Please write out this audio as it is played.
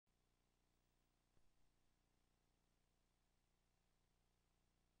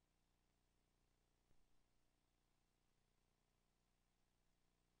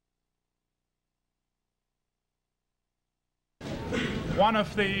One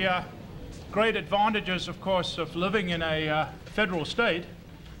of the great advantages, of course, of living in a federal state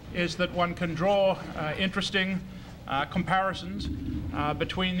is that one can draw interesting comparisons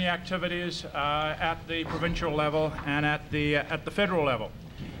between the activities at the provincial level and at the federal level.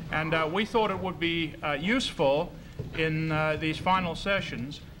 And we thought it would be useful in these final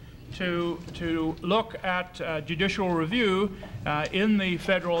sessions to look at judicial review in the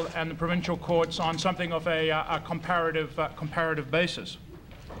federal and the provincial courts on something of a comparative basis.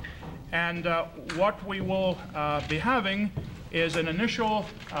 And what we will be having is an initial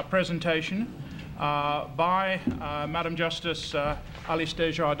presentation by Madam Justice Alice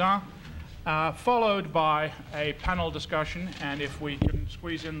Desjardins, followed by a panel discussion, and if we can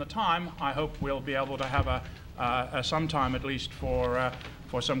squeeze in the time, I hope we'll be able to have some time at least for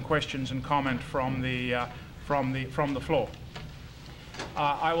some questions and comment from the floor.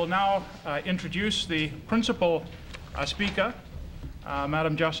 I will now introduce the principal speaker,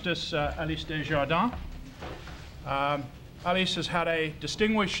 Madam Justice Alice Desjardins. Alice has had a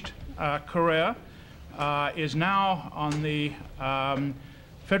distinguished career, is now on the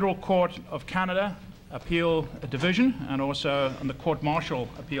Federal Court of Canada Appeal Division and also on the Court Martial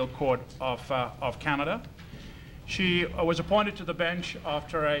Appeal Court of Canada. She was appointed to the bench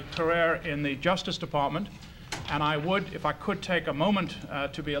after a career in the Justice Department, and I would, if I could take a moment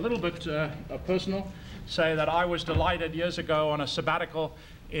to be a little bit personal, say that I was delighted years ago on a sabbatical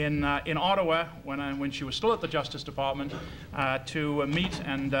in Ottawa when she was still at the Justice Department to meet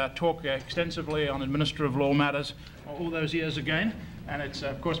and talk extensively on administrative law matters all those years again. And it's,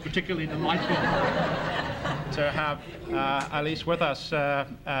 of course, particularly delightful to have Alice with us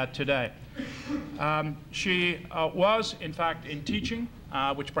today. She was, in fact, in teaching,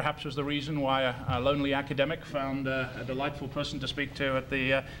 which perhaps was the reason why a lonely academic found a delightful person to speak to at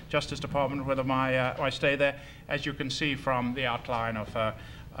the Justice Department, whether my stay there, as you can see from the outline of her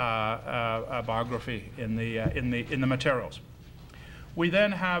biography in the materials. We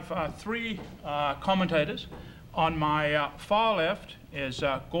then have three commentators. On my far left is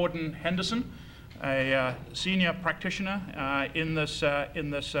Gordon Henderson, a senior practitioner in this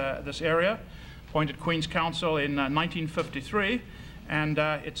area, appointed Queen's Counsel in 1953, and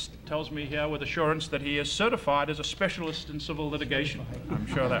it tells me here with assurance that he is certified as a specialist in civil litigation. I'm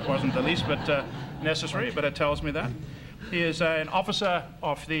sure that wasn't the least bit necessary, but it tells me that. He is an officer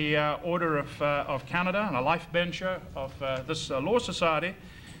of the Order of Canada and a life bencher of this law society.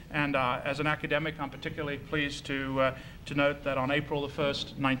 And as an academic, I'm particularly pleased to note that on April the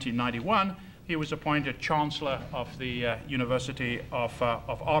 1st, 1991, he was appointed Chancellor of the University of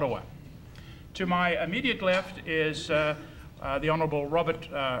Ottawa. To my immediate left is the Honourable Robert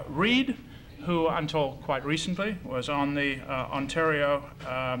Reid, who until quite recently was on the Ontario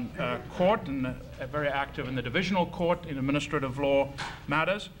Court and very active in the Divisional Court in administrative law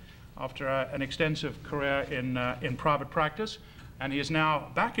matters after an extensive career in private practice. And he is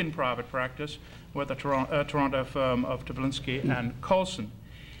now back in private practice with the Toronto firm of Toblinski and Colson.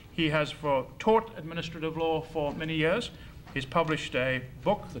 He has taught administrative law for many years. He's published a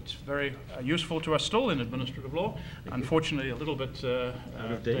book that's very useful to us still in administrative law. Unfortunately, a little bit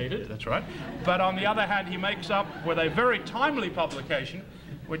dated, that's right. But on the other hand, he makes up with a very timely publication,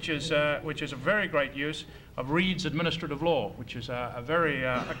 which is a very great use of Reid's Administrative Law, which is a very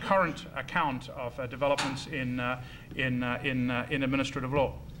current account of developments in administrative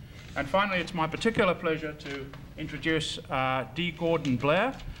law. And finally, it's my particular pleasure to introduce D. Gordon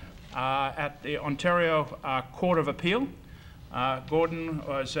Blair at the Ontario Court of Appeal. Gordon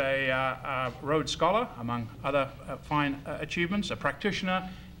was a Rhodes Scholar, among other fine achievements, a practitioner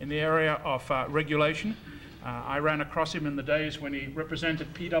in the area of regulation. I ran across him in the days when he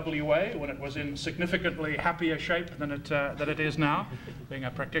represented PWA, when it was in significantly happier shape than it is now, being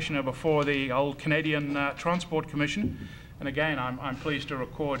a practitioner before the old Canadian Transport Commission. And again, I'm pleased to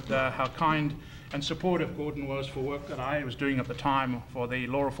record how kind and supportive Gordon was for work that I was doing at the time for the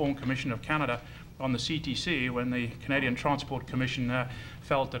Law Reform Commission of Canada on the CTC, when the Canadian Transport Commission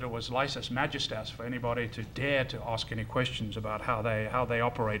felt that it was license majestas for anybody to dare to ask any questions about how they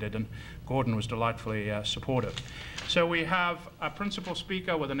operated, and Gordon was delightfully supportive. So we have a principal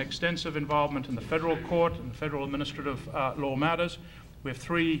speaker with an extensive involvement in the federal court and federal administrative law matters. We have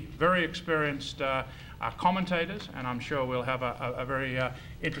three very experienced commentators, and I'm sure we'll have a very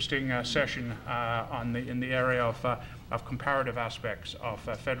interesting session in the area of comparative aspects of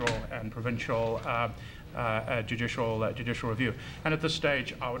federal and provincial judicial review. And at this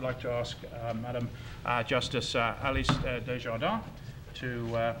stage, I would like to ask Madam Justice Alice Desjardins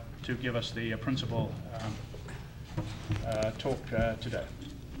to give us the principal talk today.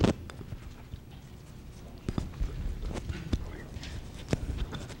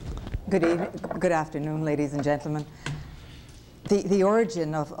 Good afternoon, ladies and gentlemen. The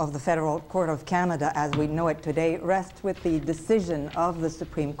origin of the Federal Court of Canada, as we know it today, rests with the decision of the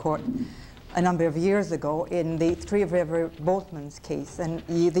Supreme Court a number of years ago in the Three River Boatman's case. And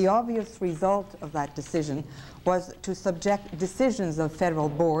the obvious result of that decision was to subject decisions of federal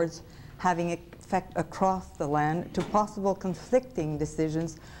boards having effect across the land to possible conflicting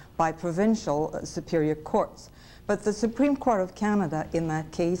decisions by provincial superior courts. But the Supreme Court of Canada in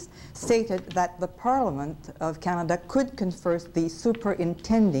that case stated that the Parliament of Canada could confer the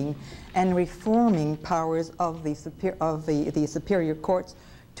superintending and reforming powers of the superior courts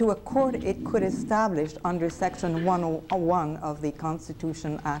to a court it could establish under Section 101 of the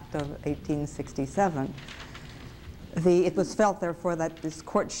Constitution Act of 1867. It was felt, therefore, that this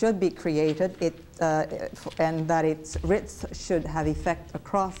court should be created and that its writs should have effect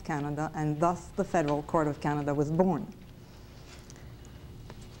across Canada, and thus the Federal Court of Canada was born.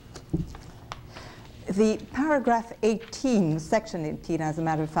 The paragraph 18, section 18, as a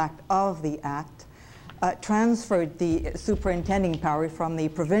matter of fact, of the Act transferred the superintending power from the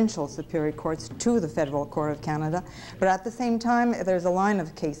provincial superior courts to the Federal Court of Canada, but at the same time there's a line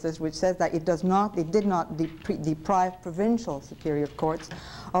of cases which says that it did not deprive provincial superior courts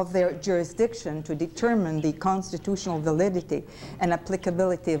of their jurisdiction to determine the constitutional validity and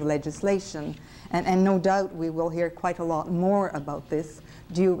applicability of legislation. And no doubt we will hear quite a lot more about this,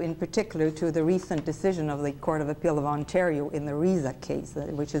 due in particular to the recent decision of the Court of Appeal of Ontario in the McIsaac case,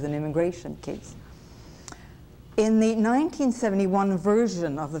 which is an immigration case. In the 1971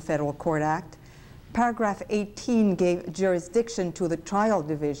 version of the Federal Court Act, paragraph 18 gave jurisdiction to the trial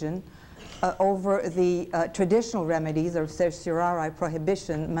division over the traditional remedies of certiorari,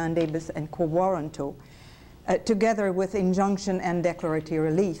 prohibition, mandibus, and quo warranto, together with injunction and declaratory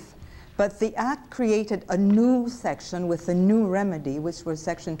relief. But the Act created a new section with a new remedy, which was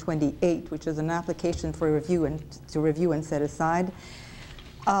Section 28, which is an application for review and set aside,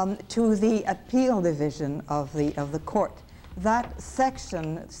 to the appeal division of the court. That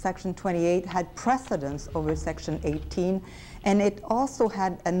section, Section 28, had precedence over Section 18, and it also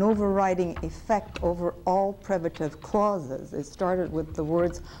had an overriding effect over all privative clauses. It started with the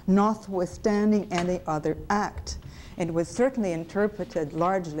words, notwithstanding any other act. It was certainly interpreted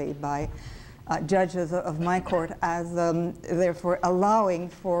largely by judges of my court as therefore allowing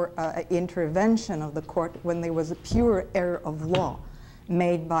for intervention of the court when there was a pure error of law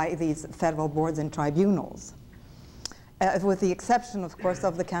made by these federal boards and tribunals, with the exception, of course,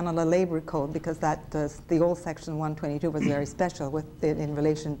 of the Canada Labour Code, because the old Section 122 was very special in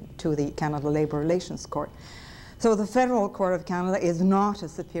relation to the Canada Labour Relations Court. So the Federal Court of Canada is not a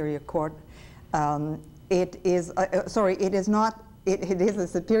superior court. It is a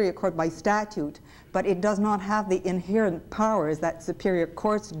superior court by statute, but it does not have the inherent powers that superior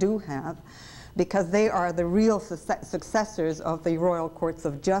courts do have, because they are the real successors of the Royal Courts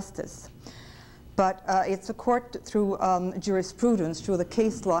of Justice. But it's a court through jurisprudence, through the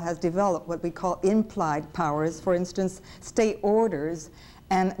case law, has developed what we call implied powers. For instance, stay orders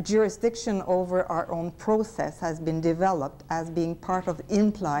and jurisdiction over our own process has been developed as being part of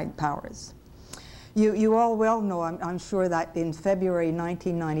implied powers. You all well know, I'm sure, that in February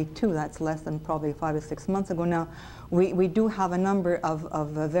 1992, that's less than probably 5 or 6 months ago now, we do have a number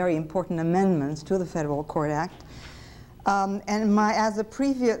of very important amendments to the Federal Court Act. And as a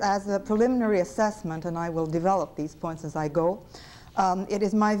preliminary assessment, and I will develop these points as I go, it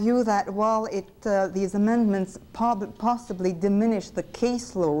is my view that while these amendments possibly diminish the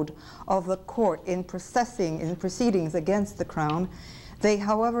caseload of the court in proceedings against the Crown, they,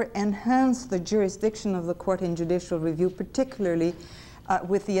 however, enhance the jurisdiction of the court in judicial review, particularly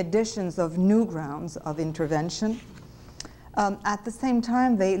with the additions of new grounds of intervention. At the same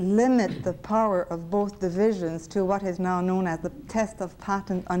time, they limit the power of both divisions to what is now known as the test of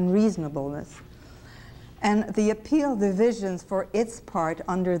patent unreasonableness. And the appeal divisions, for its part,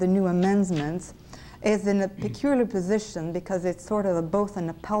 under the new amendments, is in a peculiar position because it's sort of both an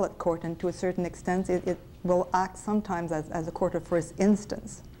appellate court and to a certain extent it will act sometimes as a court of first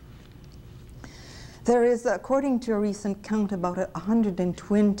instance. There is, according to a recent count, about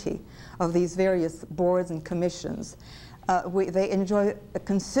 120 of these various boards and commissions. They enjoy a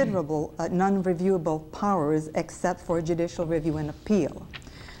considerable non-reviewable powers except for judicial review and appeal.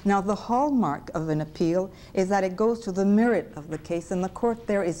 Now, the hallmark of an appeal is that it goes to the merit of the case, and the court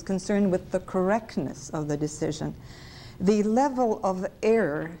there is concerned with the correctness of the decision. The level of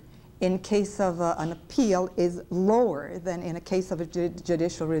error in case of an appeal is lower than in a case of a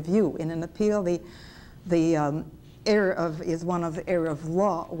judicial review. In an appeal, the error is one of error of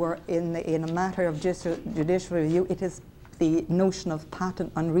law, where in a matter of judicial review, it is the notion of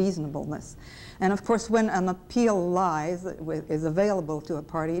patent unreasonableness. And of course, when an appeal is available to a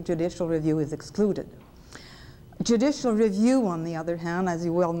party, judicial review is excluded. Judicial review, on the other hand, as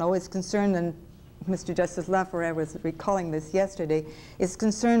you well know, is concerned, and Mr. Justice Lafayette was recalling this yesterday, is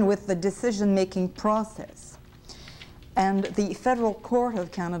concerned with the decision-making process. And the Federal Court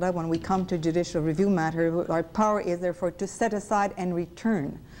of Canada, when we come to judicial review matter, our power is therefore to set aside and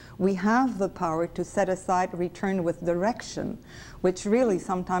return. We have the power to set aside, return with direction, which really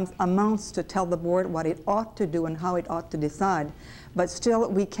sometimes amounts to tell the board what it ought to do and how it ought to decide. But still,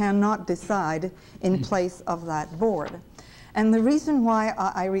 we cannot decide in place of that board. And the reason why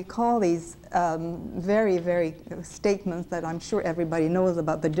I recall these very statements that I'm sure everybody knows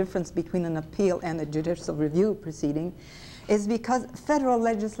about the difference between an appeal and a judicial review proceeding is because federal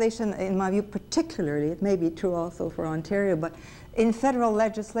legislation, in my view particularly, it may be true also for Ontario, but in federal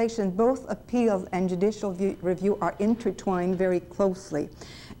legislation, both appeals and judicial review are intertwined very closely.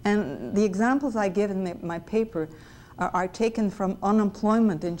 And the examples I give in my paper are taken from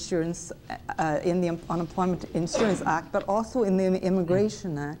unemployment insurance in the Unemployment Insurance Act, but also in the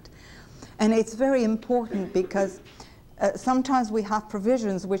Immigration Act. And it's very important because sometimes we have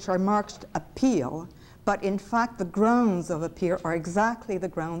provisions which are marked appeal, but in fact the grounds of appeal are exactly the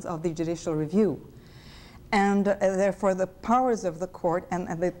grounds of the judicial review. And therefore the powers of the court and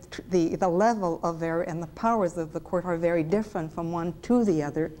the level of error and the powers of the court are very different from one to the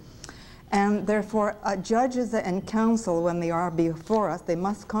other. And therefore judges and counsel, when they are before us, they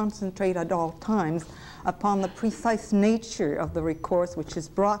must concentrate at all times upon the precise nature of the recourse which is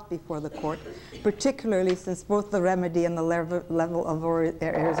brought before the court, particularly since both the remedy and the level of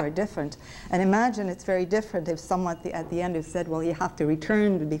errors are different. And imagine it's very different if someone at the end has said, well, you have to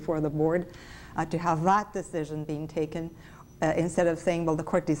return before the board to have that decision being taken, instead of saying, well, the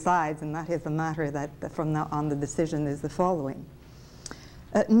court decides, and that is the matter that from now on the decision is the following.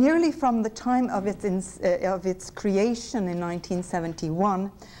 Nearly from the time of its creation in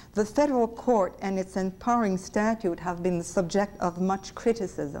 1971, the federal court and its empowering statute have been the subject of much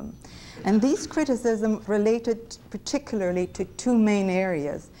criticism. And these criticisms related particularly to two main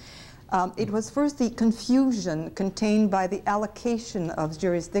areas. It was first the confusion contained by the allocation of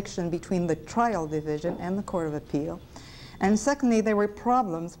jurisdiction between the trial division and the Court of Appeal. And secondly, there were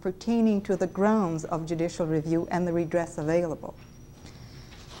problems pertaining to the grounds of judicial review and the redress available.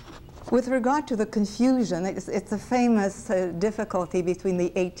 With regard to the confusion, it's a famous difficulty between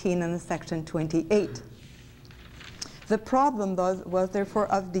the 18 and the Section 28. The problem was therefore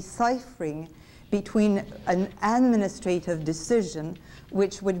of deciphering between an administrative decision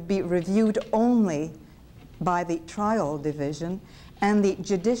which would be reviewed only by the trial division and the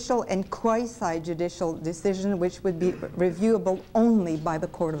judicial and quasi-judicial decision which would be reviewable only by the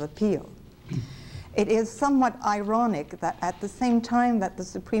Court of Appeal. It is somewhat ironic that at the same time that the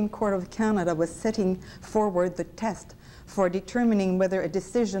Supreme Court of Canada was setting forward the test for determining whether a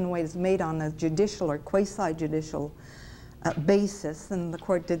decision was made on a judicial or quasi-judicial basis, and the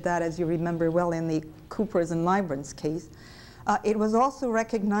court did that, as you remember well, in the Coopers and Librans case, it was also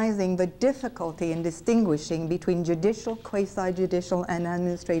recognizing the difficulty in distinguishing between judicial, quasi-judicial, and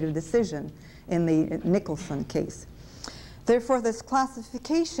administrative decision in the Nicholson case. Therefore, this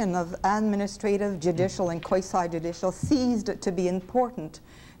classification of administrative, judicial, and quasi-judicial ceased to be important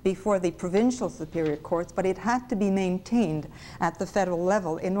before the provincial superior courts, but it had to be maintained at the federal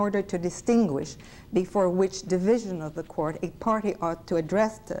level in order to distinguish before which division of the court a party ought to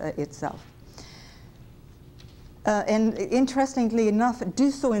address itself. And interestingly enough,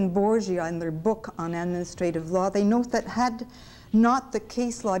 Dussault and Borgia, in their book on administrative law, they note that had not the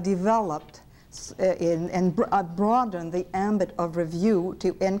case law developed and broadened the ambit of review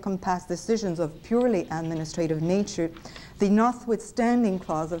to encompass decisions of purely administrative nature, the notwithstanding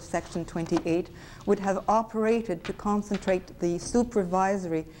clause of Section 28 would have operated to concentrate the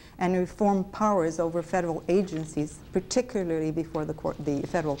supervisory and reform powers over federal agencies, particularly before the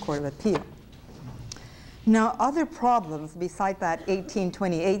Federal Court of Appeal. Now, other problems beside that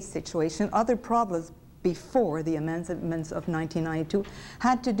 1828 situation, other problems before the amendments of 1992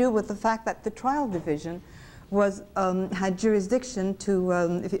 had to do with the fact that the trial division had jurisdiction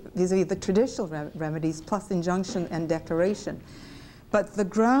to vis-a-vis the traditional remedies plus injunction and declaration. But the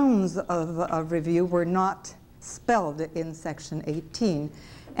grounds of review were not spelled in Section 18.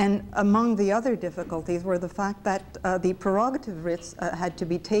 And among the other difficulties were the fact that the prerogative writs had to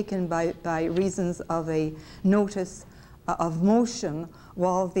be taken by reasons of a notice of motion,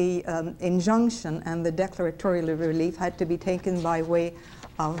 while the injunction and the declaratory relief had to be taken by way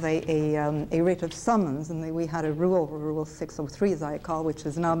of a writ of summons. And we had a rule, Rule 603 as I recall, which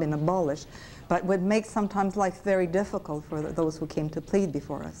has now been abolished. but would make sometimes life very difficult for those who came to plead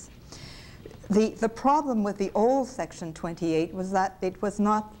before us. The problem with the old Section 28 was that it was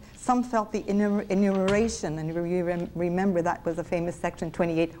not, some felt the enumeration, and remember that was a famous Section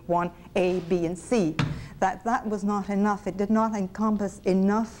 28, 1A, B, and C, that was not enough. It did not encompass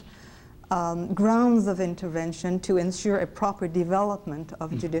enough grounds of intervention to ensure a proper development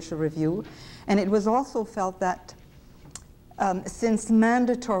of judicial review. And it was also felt that since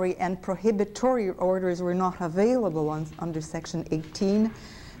mandatory and prohibitory orders were not available under Section 18,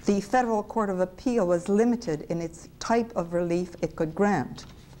 the Federal Court of Appeal was limited in its type of relief it could grant.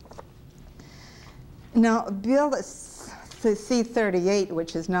 Now, Bill C-38,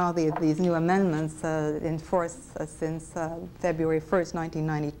 which is now these new amendments in force since February 1st,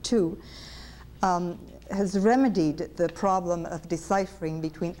 1992, has remedied the problem of deciphering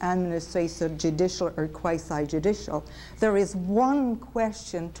between administrative, judicial, or quasi-judicial. There is one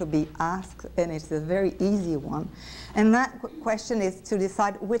question to be asked, and it's a very easy one, and that question is to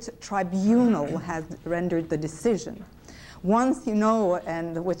decide which tribunal has rendered the decision. Once you know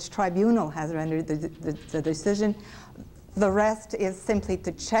and which tribunal has rendered the decision, the rest is simply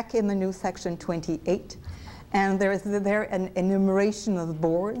to check in the new Section 28, and there is an enumeration of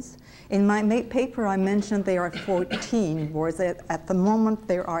boards. In my paper, I mentioned there are 14 boards. At the moment,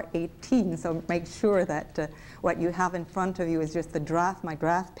 there are 18, so make sure that what you have in front of you is just the draft, my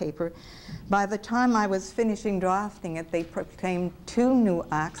draft paper. By the time I was finishing drafting it, they proclaimed 2 new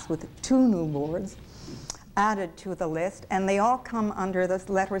acts with 2 new boards added to the list, and they all come under this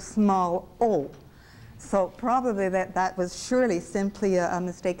letter small o. So probably that was surely simply a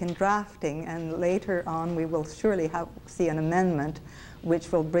mistake in drafting, and later on we will surely see an amendment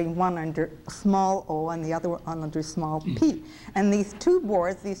which will bring one under small o and the other one under small p. And these 2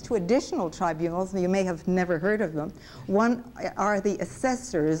 boards, these 2 additional tribunals, you may have never heard of them. One are the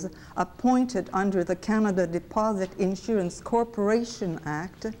assessors appointed under the Canada Deposit Insurance Corporation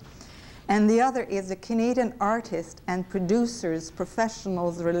Act, and the other is the Canadian Artists and Producers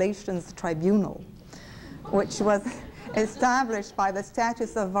Professionals Relations Tribunal, which was established by the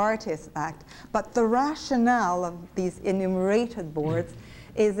Statutes of Artists Act. But the rationale of these enumerated boards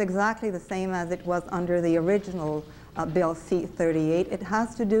is exactly the same as it was under the original Bill C-38. It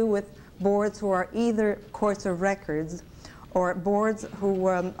has to do with boards who are either courts of records or boards who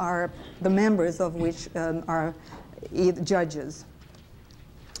are the members of which are either judges.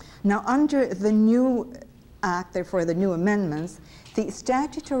 Now, under the new Act, therefore the new amendments, the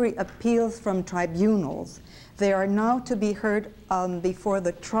statutory appeals from tribunals, they are now to be heard before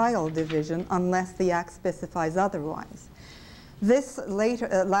the trial division unless the Act specifies otherwise. This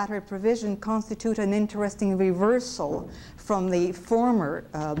latter provision constitutes an interesting reversal from the former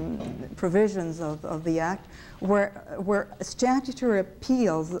provisions of the Act, where statutory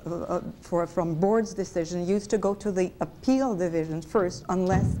appeals from board's decision used to go to the appeal division first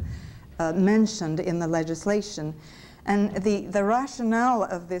unless mentioned in the legislation. And the rationale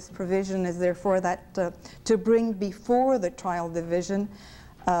of this provision is therefore that to bring before the trial division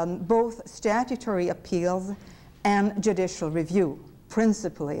both statutory appeals and judicial review,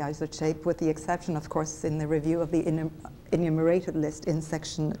 principally, I should say, with the exception, of course, in the review of the enumerated list in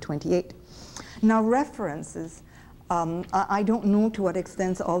Section 28. Now, references, I don't know to what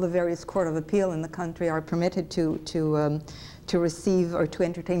extent all the various court of appeal in the country are permitted to receive or to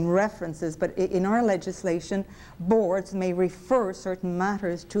entertain references, but in our legislation, boards may refer certain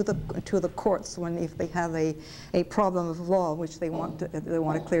matters to the courts if they have a problem of law which they want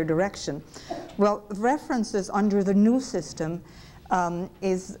a clear direction. Well, references under the new system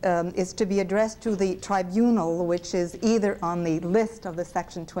is to be addressed to the tribunal, which is either on the list of the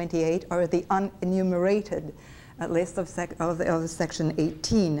Section 28 or the unenumerated list of Section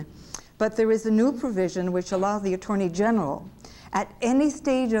 18. But there is a new provision which allows the Attorney General at any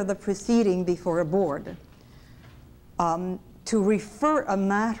stage of the proceeding before a board to refer a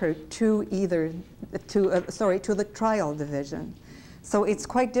matter to the trial division. So it's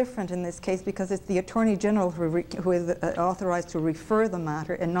quite different in this case because it's the Attorney General who is authorized to refer the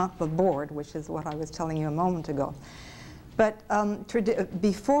matter and not the board, which is what I was telling you a moment ago. But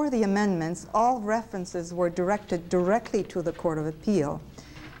before the amendments, all references were directed directly to the Court of Appeal.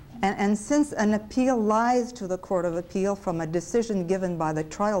 And since an appeal lies to the Court of Appeal from a decision given by the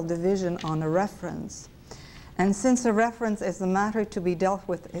trial division on a reference, and since a reference is a matter to be dealt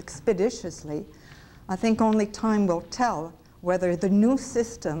with expeditiously, I think only time will tell whether the new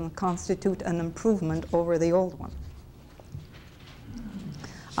system constitutes an improvement over the old one.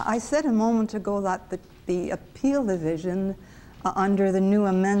 I said a moment ago that the appeal division under the new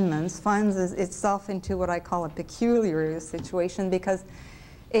amendments finds itself into what I call a peculiar situation because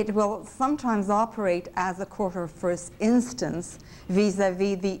it will sometimes operate as a court of first instance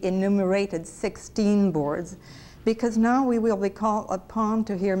vis-a-vis the enumerated 16 boards, because now we will be called upon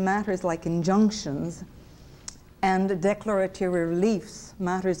to hear matters like injunctions and declaratory reliefs,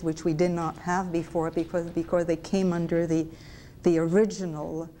 matters which we did not have before because they came under the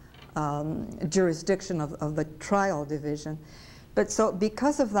original jurisdiction of the trial division. But so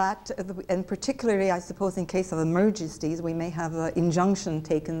because of that, and particularly I suppose in case of emergencies, we may have an injunction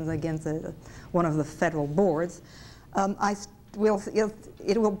taken against one of the federal boards.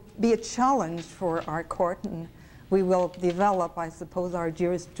 It will be a challenge for our court, and we will develop, I suppose, our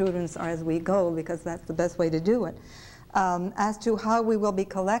jurisprudence as we go, because that's the best way to do it. As to how we will be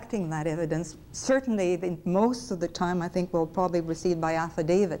collecting that evidence, certainly most of the time I think we'll probably proceed by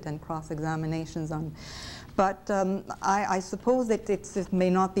affidavit and cross-examinations on. But I suppose that it may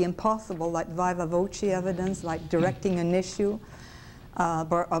not be impossible, like viva voce evidence, like directing an issue,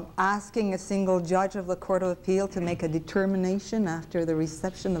 or asking a single judge of the Court of Appeal to make a determination after the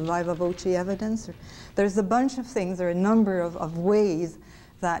reception of viva voce evidence. There's a bunch of things, there are a number of ways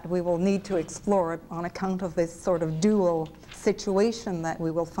that we will need to explore on account of this sort of dual situation that we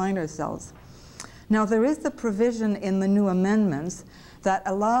will find ourselves. Now, there is the provision in the new amendments that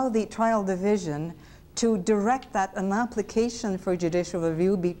allow the trial division to direct that an application for judicial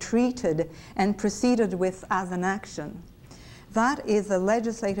review be treated and proceeded with as an action. That is a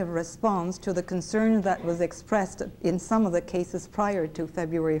legislative response to the concern that was expressed in some of the cases prior to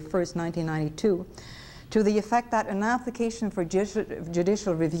February 1st, 1992, to the effect that an application for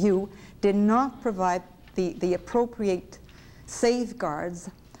judicial review did not provide the appropriate safeguards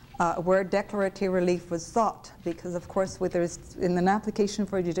where declaratory relief was sought, because of course in an application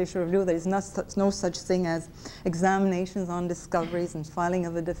for judicial review there is no such thing as examinations on discoveries and filing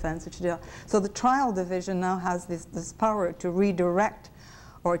of a defense. So the trial division now has this power to redirect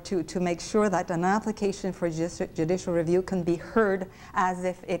or to make sure that an application for judicial review can be heard as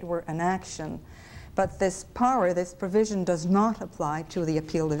if it were an action. But this power, this provision, does not apply to the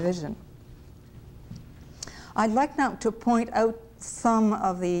appeal division. I'd like now to point out some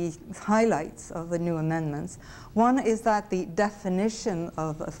of the highlights of the new amendments. One is that the definition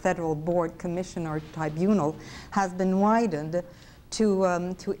of a federal board, commission, or tribunal has been widened to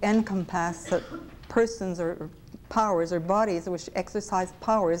encompass persons or powers or bodies which exercise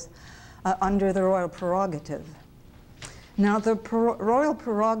powers under the royal prerogative. Now, the royal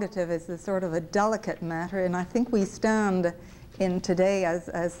prerogative is a sort of a delicate matter, and I think we stand in today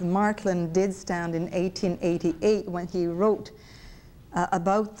as Martin did stand in 1888 when he wrote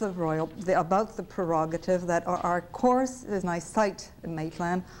about the prerogative, that our course, and I cite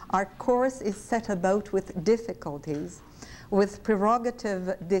Maitland, our course is set about with difficulties, with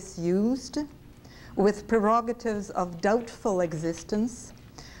prerogative disused, with prerogatives of doubtful existence,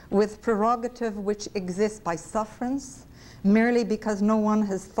 with prerogative which exists by sufferance, merely because no one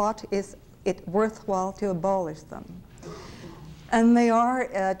has thought it worthwhile to abolish them. And they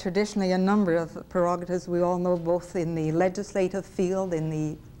are traditionally a number of prerogatives we all know, both in the legislative field, in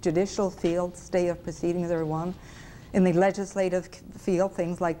the judicial field, stay of proceedings are one. In the legislative field,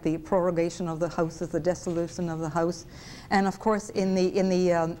 things like the prorogation of the houses, the dissolution of the house, and of course in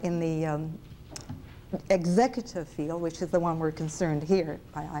the executive field, which is the one we're concerned here,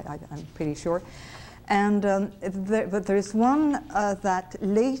 I'm pretty sure. And but there's one that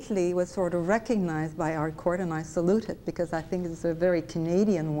lately was sort of recognized by our court, and I salute it because I think it's a very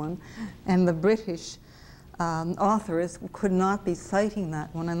Canadian one, and the British authors could not be citing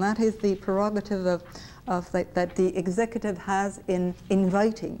that one, and that is the prerogative that the executive has in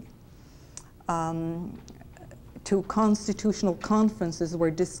inviting to constitutional conferences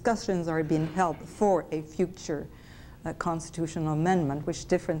where discussions are being held for a future constitutional amendment, which is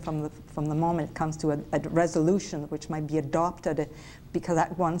different from the moment it comes to a resolution which might be adopted, because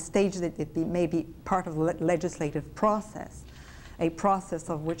at one stage it may be part of the legislative process, a process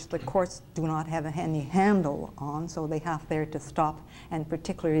of which the courts do not have any handle on, so they have there to stop and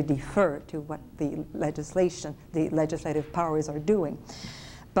particularly defer to what the legislative powers are doing.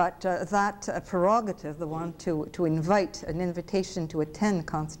 But that prerogative, the one to invite, an invitation to attend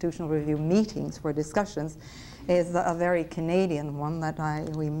constitutional review meetings for discussions, is a very Canadian one that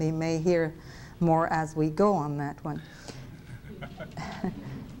we may hear more as we go on that one.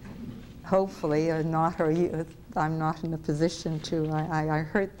 Hopefully not, or I'm not in a position to. I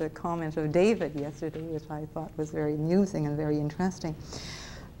heard the comment of David yesterday, which I thought was very amusing and very interesting.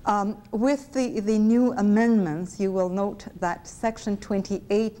 With the new amendments, you will note that section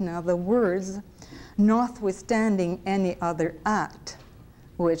 28 now, the words, notwithstanding any other act,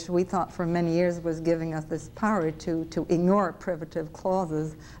 which we thought for many years was giving us this power to ignore privative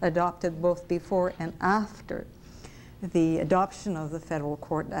clauses adopted both before and after the adoption of the Federal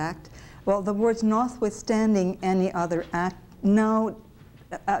Court Act. Well, the words notwithstanding any other act now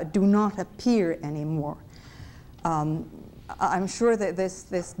do not appear anymore. I'm sure that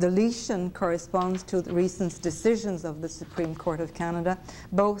this deletion corresponds to the recent decisions of the Supreme Court of Canada,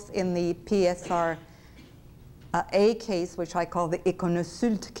 both in the PSR A case, which I call the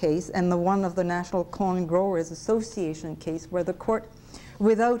Econocult case, and the one of the National Corn Growers Association case, where the court,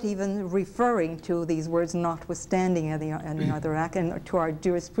 without even referring to these words notwithstanding any other act and to our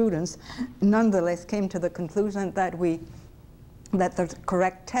jurisprudence, nonetheless came to the conclusion that the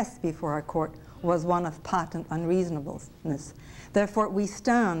correct test before our court was one of patent unreasonableness. Therefore, we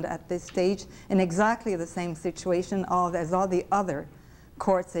stand at this stage in exactly the same situation as all the other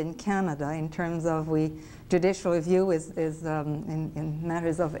courts in Canada in terms of judicial review in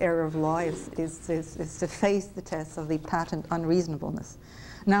matters of error of law is to face the test of the patent unreasonableness.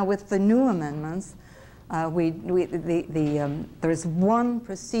 Now, with the new amendments, there is one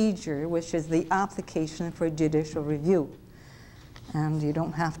procedure, which is the application for judicial review. And you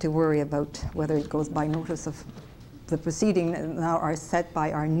don't have to worry about whether it goes by notice of the proceeding now are set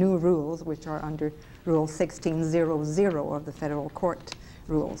by our new rules, which are under Rule 1600 of the Federal Court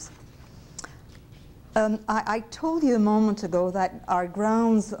rules. I told you a moment ago that our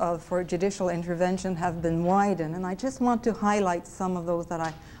grounds for judicial intervention have been widened, and I just want to highlight some of those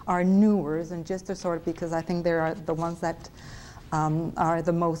that are newer, and just to sort of, because I think they are the ones that are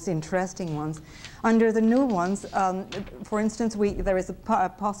the most interesting ones. Under the new ones, for instance, there is a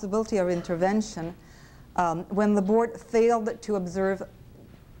possibility of intervention when the board failed to observe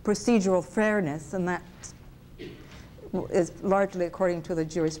procedural fairness, and that is largely according to the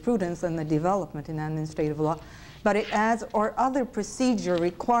jurisprudence and the development in administrative law, but it adds or other procedure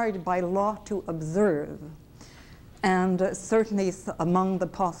required by law to observe. And certainly among the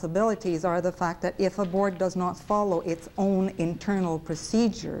possibilities are the fact that if a board does not follow its own internal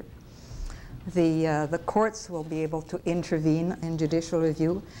procedure, the courts will be able to intervene in judicial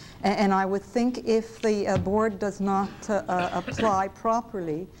review. And I would think if the board does not apply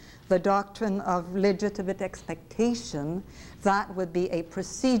properly the doctrine of legitimate expectation, that would be a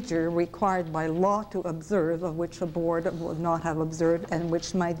procedure required by law to observe, of which a board would not have observed, and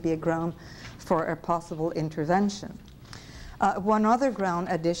which might be a ground for a possible intervention. One other ground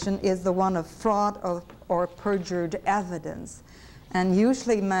addition is the one of fraud or perjured evidence. And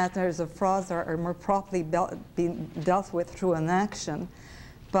usually matters of frauds are more properly being dealt with through an action.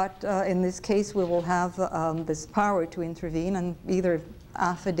 But in this case, we will have this power to intervene, and either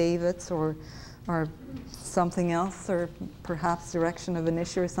affidavits or something else, or perhaps direction of an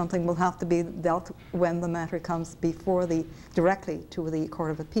issue or something, will have to be dealt when the matter comes directly to the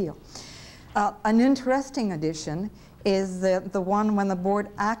Court of Appeal. An interesting addition is the one when the board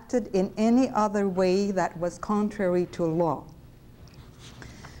acted in any other way that was contrary to law.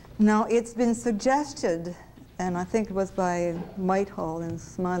 Now, it's been suggested, and I think it was by Whitehall and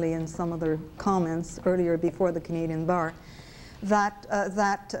Smiley and some other comments earlier before the Canadian Bar, that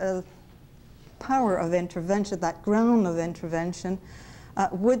power of intervention, that ground of intervention,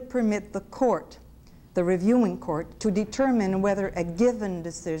 would permit the court, the reviewing court, to determine whether a given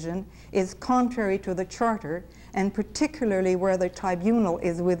decision is contrary to the Charter, and particularly where the tribunal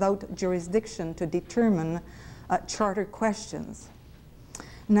is without jurisdiction to determine Charter questions.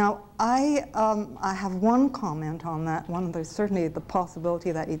 Now, I have one comment on that one. There's certainly the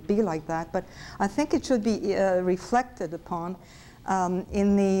possibility that it be like that, but I think it should be reflected upon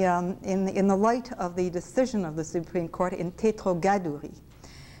in the light of the decision of the Supreme Court in Tétro-Gadouri.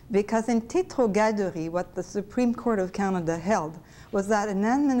 Because in Tétro-Gadouri, what the Supreme Court of Canada held was that an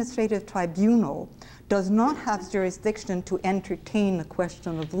administrative tribunal does not have jurisdiction to entertain a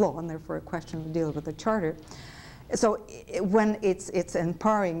question of law, and therefore a question to deal with the Charter. So when its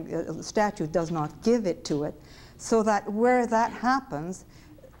empowering statute does not give it to it, so that where that happens,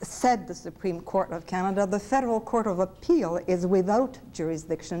 said the Supreme Court of Canada, the Federal Court of Appeal is without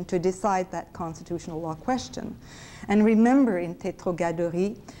jurisdiction to decide that constitutional law question. And remember, in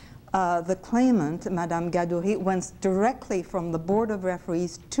Tétro-Gadouri, the claimant, Madame Gadouri, went directly from the Board of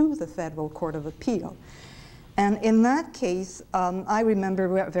Referees to the Federal Court of Appeal. And in that case, I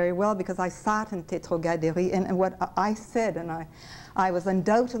remember very well because I sat in Tétro-Gadouri, and what I said, and I was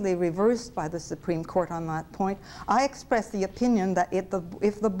undoubtedly reversed by the Supreme Court on that point. I expressed the opinion that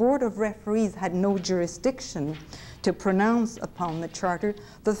if the Board of Referees had no jurisdiction to pronounce upon the Charter,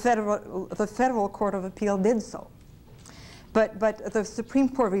 the Federal Court of Appeal did so. But the Supreme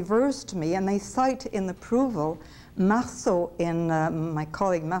Court reversed me, and they cite in approval Marceau, in my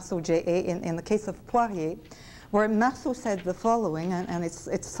colleague Marceau J.A., in the case of Poirier, where Marceau said the following, and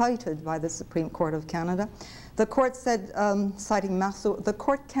it's cited by the Supreme Court of Canada. The court said, citing Marceau, the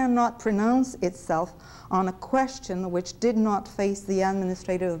court cannot pronounce itself on a question which did not face the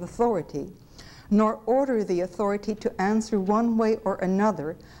administrative authority, nor order the authority to answer one way or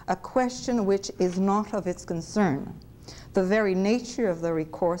another a question which is not of its concern. The very nature of the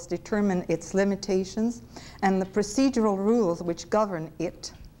recourse determine its limitations, and the procedural rules which govern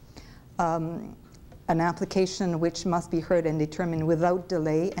it, an application which must be heard and determined without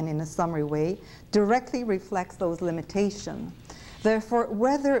delay and in a summary way, directly reflects those limitations. Therefore,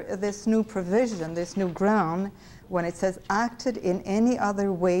 whether this new provision, this new ground, when it says acted in any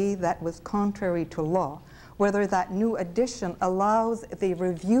other way that was contrary to law, whether that new addition allows the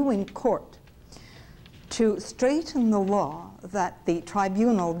reviewing court to straighten the law that the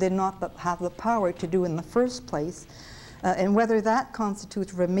tribunal did not have the power to do in the first place, and whether that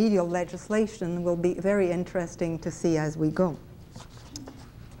constitutes remedial legislation will be very interesting to see as we go.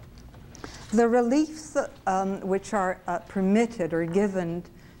 The reliefs which are permitted or given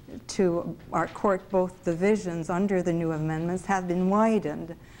to our court, both divisions under the new amendments, have been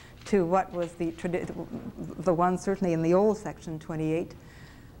widened to what was the one certainly in the old Section 28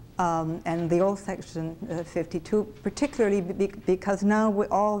 and the old Section 52, particularly because now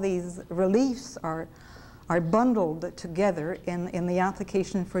all these reliefs are bundled together in the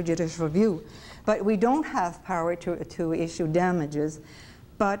application for judicial review. But we don't have power to issue damages.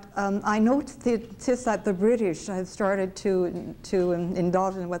 But I noticed that the British have started to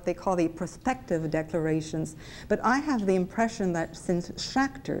indulge in what they call the prospective declarations. But I have the impression that since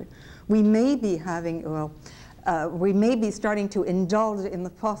Schachter, we may be having, we may be starting to indulge in the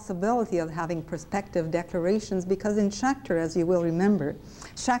possibility of having prospective declarations, because in Schachter, as you will remember,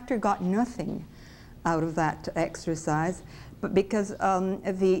 Schachter got nothing out of that exercise, but because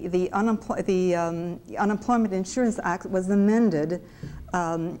the Unemployment Insurance Act was amended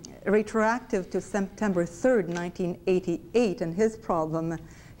retroactive to September 3rd, 1988, and his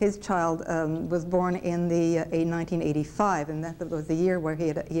child was born in 1985, and that was the year where he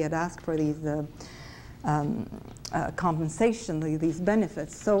had asked for these compensation, these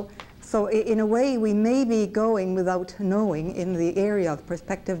benefits. So in a way, we may be going without knowing in the area of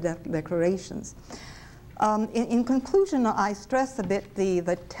prospective declarations. In conclusion, I stress a bit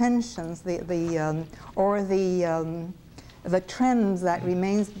the tensions, the trends that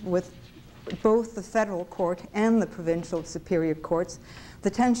remains with both the federal court and the provincial superior courts, the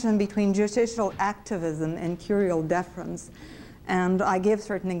tension between judicial activism and curial deference. And I give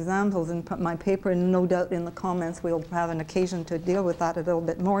certain examples in my paper, and no doubt in the comments we'll have an occasion to deal with that a little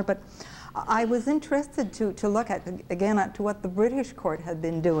bit more. But I was interested to look at, again, at what the British court had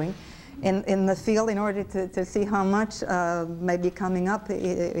been doing in the field in order to see how much may be coming up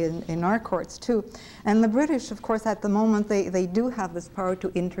in our courts too. And the British, of course, at the moment, they do have this power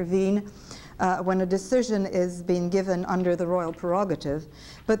to intervene when a decision is being given under the royal prerogative.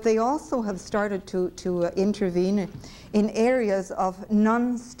 But they also have started to intervene in areas of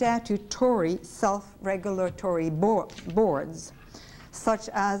non-statutory self-regulatory boards, such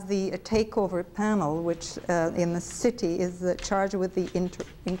as the takeover panel, which in the city is charged with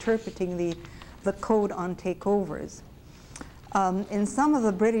interpreting the code on takeovers. In some of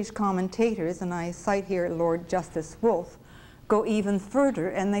the British commentators, and I cite here Lord Justice Wolfe, go even further,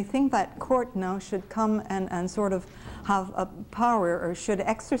 and they think that court now should come and sort of have a power, or should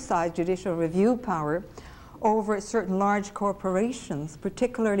exercise judicial review power over certain large corporations,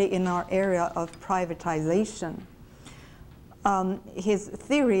 particularly in our area of privatization. His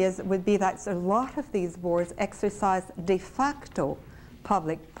theory would be that a lot of these boards exercise de facto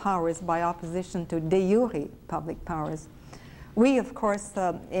public powers by opposition to de jure public powers. We, of course,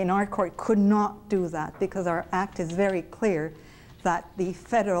 in our court could not do that, because our act is very clear that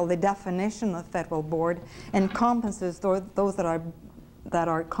the definition of federal board encompasses those that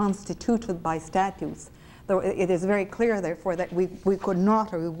are constituted by statutes. Though it is very clear, therefore, that we could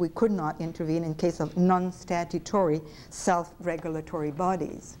not intervene in case of non-statutory self-regulatory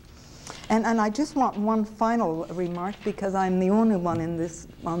bodies. And I just want one final remark, because I'm the only one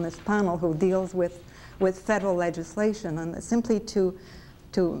on this panel who deals with federal legislation, and simply to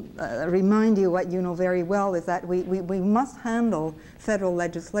remind you what you know very well is that we must handle federal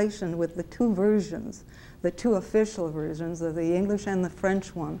legislation with the two versions, the two official versions of the English and the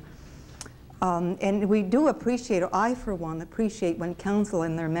French one. And we do appreciate, or I for one appreciate, when council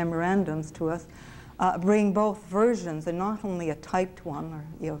in their memorandums to us bring both versions and not only a typed one or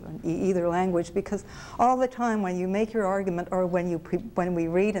in either language, because all the time when you make your argument or when we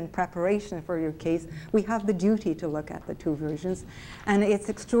read in preparation for your case, we have the duty to look at the two versions, and it's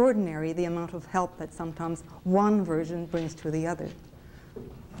extraordinary the amount of help that sometimes one version brings to the other.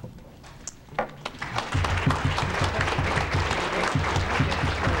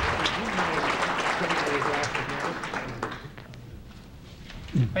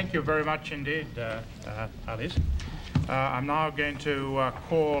 Thank you very much indeed, Alice. I'm now going to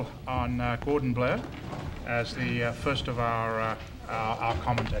call on Gordon Blair as the first of our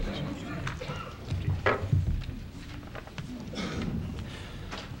commentators.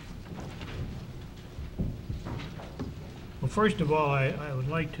 Well, first of all, I would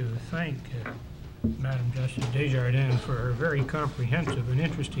like to thank Madam Justice Desjardins for her very comprehensive and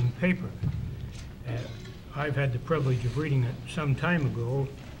interesting paper. I've had the privilege of reading it some time ago,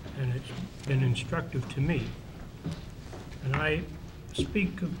 and it's been instructive to me. And I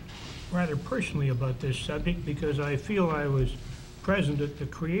speak rather personally about this subject because I feel I was present at the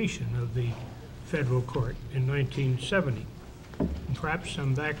creation of the federal court in 1970. And perhaps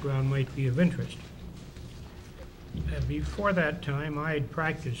some background might be of interest. Before that time, I had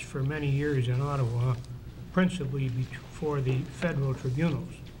practiced for many years in Ottawa, principally before the federal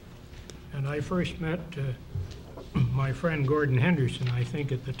tribunals. And I first met my friend Gordon Henderson, I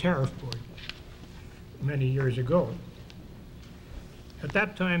think, at the Tariff Board many years ago. At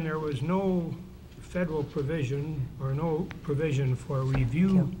that time, there was no federal provision or no provision for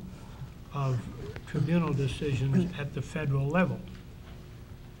review of tribunal decisions at the federal level.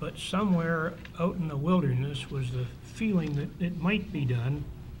 But somewhere out in the wilderness was the feeling that it might be done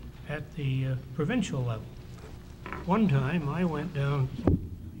at the provincial level. One time I went down,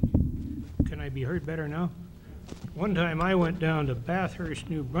 can I be heard better now? One time I went down to Bathurst,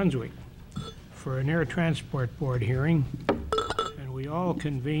 New Brunswick for an Air Transport Board hearing, and we all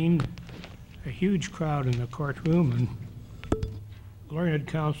convened, a huge crowd in the courtroom, and learned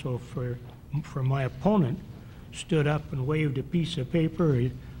counsel for my opponent stood up and waved a piece of paper,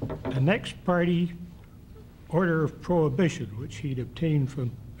 a next party order of prohibition, which he'd obtained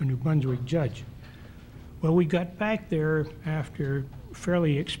from a New Brunswick judge. Well, we got back there after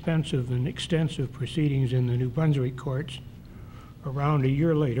fairly expensive and extensive proceedings in the New Brunswick courts around a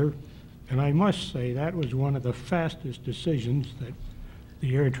year later, and I must say that was one of the fastest decisions that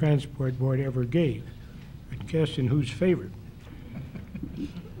the Air Transport Board ever gave. And guess in whose favor?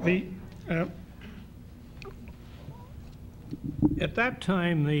 At that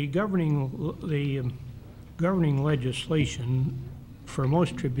time, the governing legislation for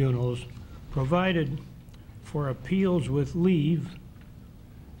most tribunals provided for appeals with leave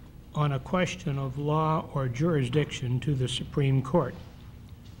on a question of law or jurisdiction to the Supreme Court.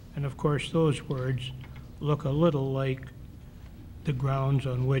 And of course, those words look a little like the grounds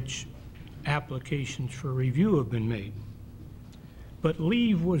on which applications for review have been made. But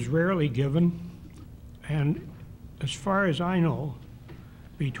leave was rarely given, and as far as I know,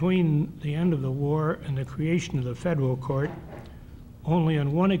 between the end of the war and the creation of the federal court, only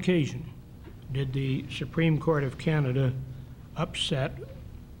on one occasion did the Supreme Court of Canada upset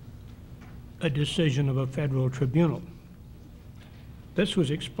a decision of a federal tribunal. This was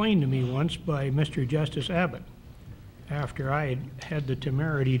explained to me once by Mr. Justice Abbott after I had the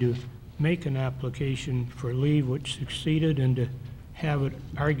temerity to make an application for leave which succeeded and to have it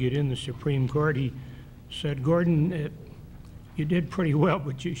argued in the Supreme Court. He said, "Gordon, you did pretty well,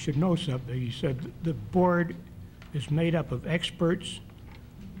 but you should know something." He said, "The board is made up of experts.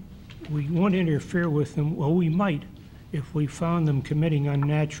 We won't interfere with them. Well, we might if we found them committing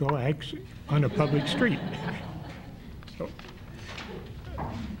unnatural acts on a public street." So,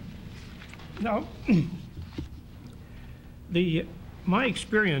 now, my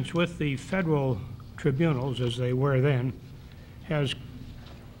experience with the federal tribunals, as they were then, has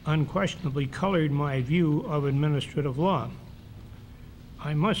unquestionably colored my view of administrative law.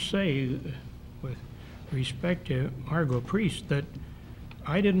 I must say, with respect to Margot Priest, that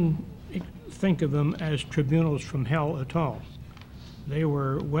I didn't think of them as tribunals from hell at all. They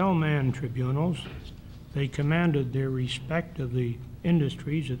were well-manned tribunals. They commanded the respect of the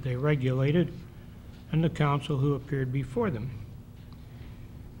industries that they regulated and the counsel who appeared before them.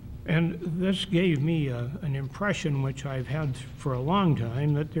 And this gave me an impression, which I've had for a long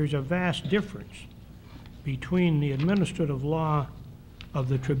time, that there's a vast difference between the administrative law of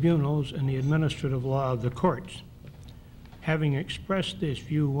the tribunals and the administrative law of the courts. Having expressed this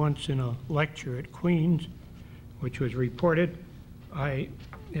view once in a lecture at Queen's, which was reported,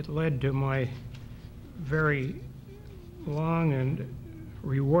 it led to my very long and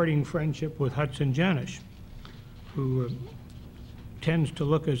rewarding friendship with Hudson Janisch, who tends to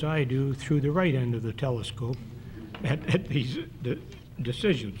look as I do through the right end of the telescope at these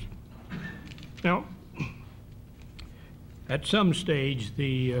decisions. Now, at some stage,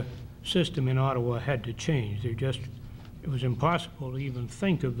 the system in Ottawa had to change. It was impossible to even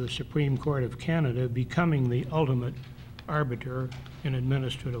think of the Supreme Court of Canada becoming the ultimate arbiter in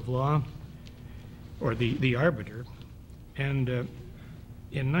administrative law, or the arbiter. And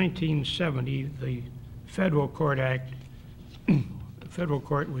in 1970, the Federal Court Act, the Federal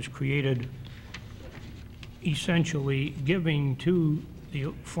Court was created essentially giving to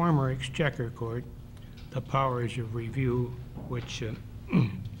the former Exchequer Court the powers of review which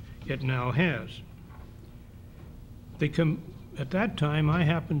it now has. At that time, I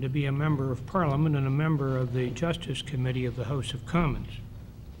happened to be a member of Parliament and a member of the Justice Committee of the House of Commons.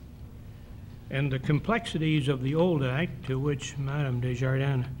 And the complexities of the old Act, to which Madame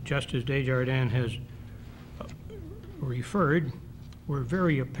Desjardins, Justice Desjardins has referred, were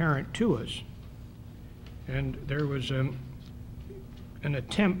very apparent to us. And there was an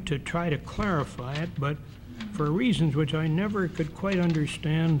attempt to try to clarify it, but for reasons which I never could quite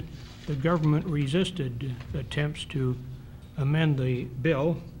understand, the government resisted attempts to amend the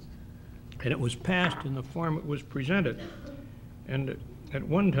bill, and it was passed in the form it was presented. And at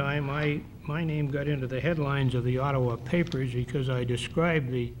one time, my name got into the headlines of the Ottawa papers because I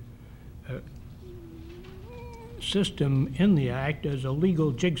described the system in the Act as a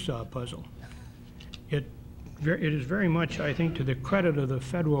legal jigsaw puzzle. It is very much, I think, to the credit of the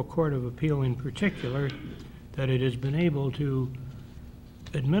Federal Court of Appeal in particular, that it has been able to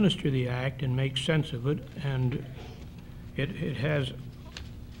administer the Act and make sense of it, and it has,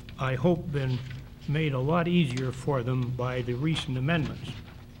 I hope, been made a lot easier for them by the recent amendments,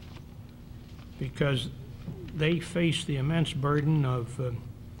 because they face the immense burden of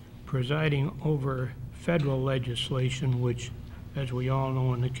presiding over federal legislation, which, as we all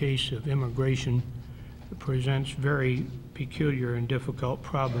know in the case of immigration, presents very peculiar and difficult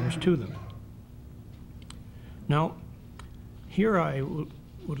problems to them. Now, here I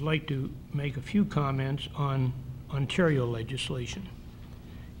would like to make a few comments on Ontario legislation.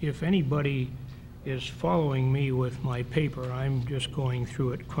 If anybody is following me with my paper, I'm just going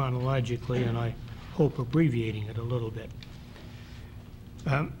through it chronologically, and I hope abbreviating it a little bit.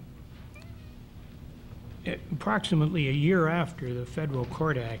 Approximately a year after the Federal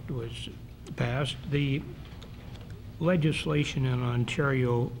Court Act was passed, the legislation in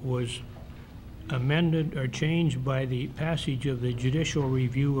Ontario was amended or changed by the passage of the Judicial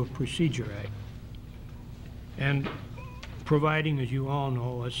Review of Procedure Act, and providing, as you all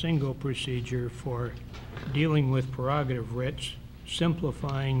know, a single procedure for dealing with prerogative writs,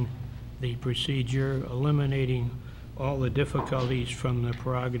 simplifying the procedure, eliminating all the difficulties from their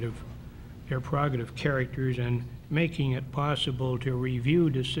prerogative characters, and making it possible to review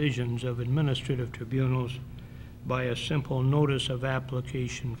decisions of administrative tribunals by a simple notice of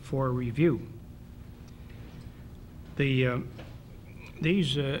application for review.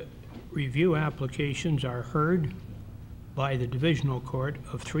 These review applications are heard by the Divisional Court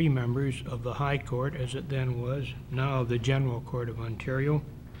of 3 members of the High Court, as it then was, now the General Court of Ontario,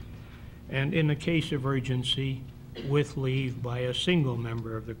 and in the case of urgency, with leave by a single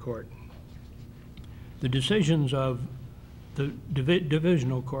member of the court. The decisions of the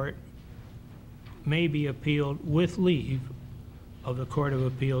Divisional Court may be appealed with leave of the Court of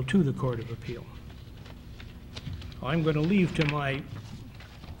Appeal to the Court of Appeal. I'm going to leave to my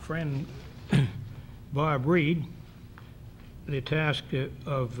friend Bob Reed the task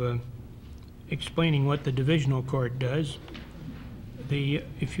of explaining what the Divisional Court does.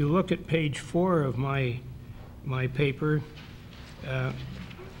 If you look at page 4 of my paper,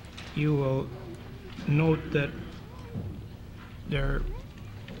 you will note that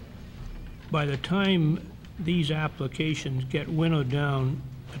by the time these applications get winnowed down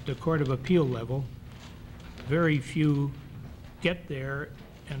at the Court of Appeal level, very few get there,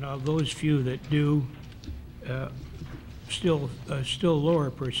 and of those few that do, still lower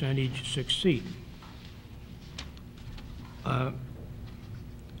percentage succeed.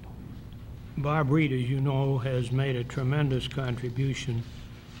 Bob Reed, as you know, has made a tremendous contribution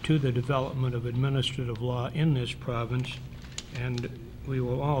to the development of administrative law in this province, and we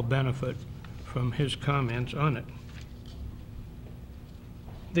will all benefit from his comments on it.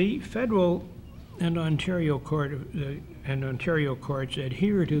 The federal and Ontario courts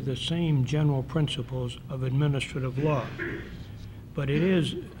adhere to the same general principles of administrative law, but it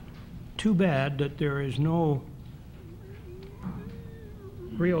is too bad that there is no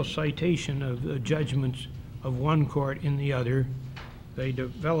real citation of the judgments of one court in the other, They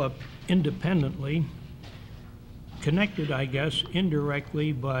develop independently, connected, I guess,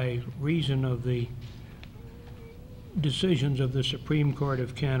 indirectly by reason of the decisions of the Supreme Court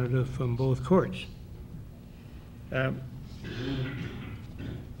of Canada from both courts.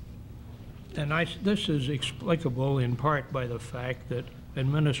 This is explicable in part by the fact that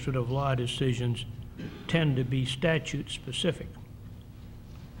administrative law decisions tend to be statute specific.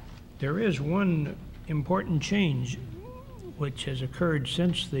 There is one important change which has occurred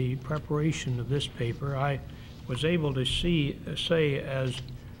since the preparation of this paper. I was able to say, as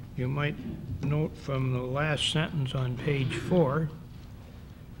you might note from the last sentence on page 4,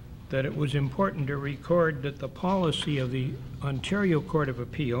 that it was important to record that the policy of the Ontario Court of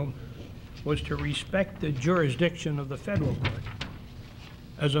Appeal was to respect the jurisdiction of the federal court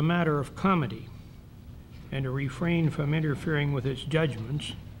as a matter of comity and to refrain from interfering with its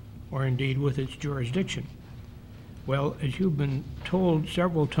judgments or indeed with its jurisdiction. Well, as you've been told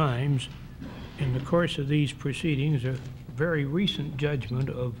several times in the course of these proceedings, a very recent judgment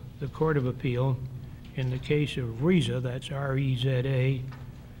of the Court of Appeal in the case of Reza, that's R-E-Z-A,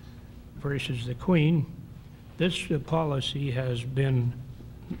 versus the Queen, this policy has been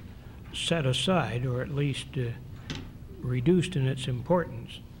set aside, or at least reduced in its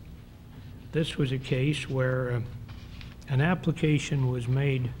importance. This was a case where an application was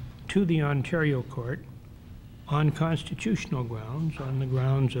made to the Ontario Court on constitutional grounds, on the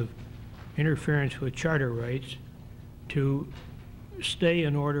grounds of interference with charter rights, to stay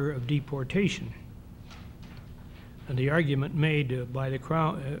an order of deportation. And the argument made by the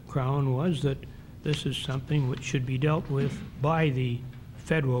Crown was that this is something which should be dealt with by the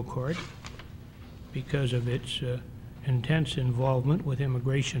federal court because of its intense involvement with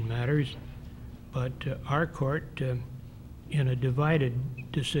immigration matters. But our court, in a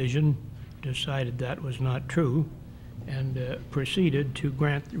divided decision, decided that was not true and proceeded to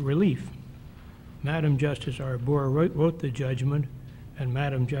grant relief. Madam Justice Arbour wrote the judgment, and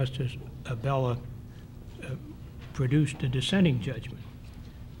Madam Justice Abella produced a dissenting judgment.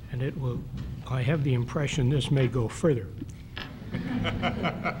 And it will, I have the impression this may go further.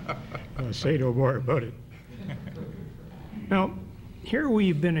 I'll say no more about it. Now, here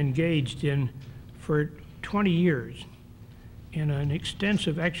we've been engaged in, for 20 years, in an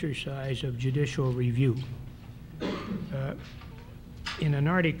extensive exercise of judicial review. In an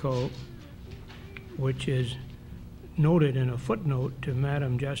article which is noted in a footnote to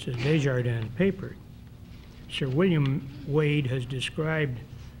Madam Justice Desjardins' paper, Sir William Wade has described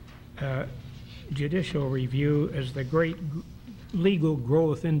judicial review as the great legal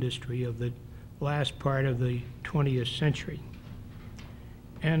growth industry of the last part of the 20th century.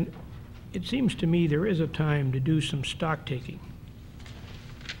 And it seems to me there is a time to do some stock taking.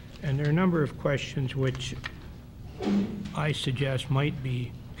 And there are a number of questions which I suggest might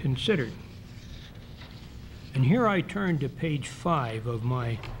be considered. And here I turn to page 5 of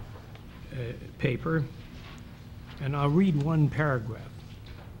my paper, and I'll read one paragraph,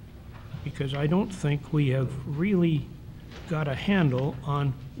 because I don't think we have really got a handle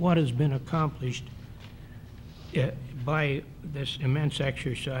on what has been accomplished by this immense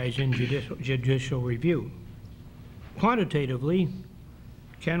exercise in judicial review. Quantitatively,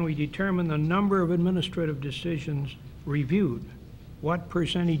 can we determine the number of administrative decisions reviewed? What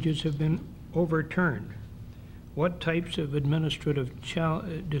percentages have been overturned? What types of administrative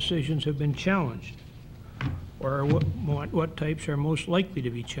decisions have been challenged? Or what types are most likely to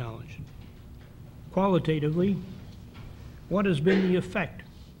be challenged? Qualitatively, what has been the effect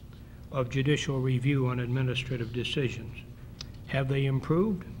of judicial review on administrative decisions? Have they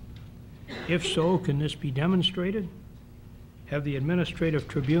improved? If so, can this be demonstrated? Have the administrative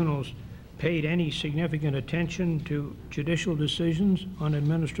tribunals paid any significant attention to judicial decisions on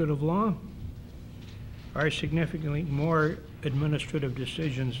administrative law? Are significantly more administrative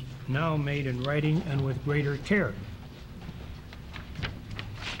decisions now made in writing and with greater care?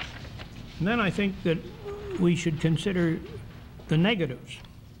 And then I think that we should consider the negatives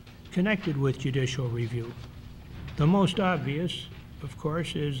connected with judicial review. The most obvious, of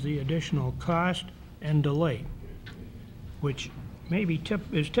course, is the additional cost and delay, which maybe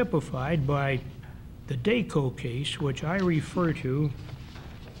is typified by the Dayco case, which I refer to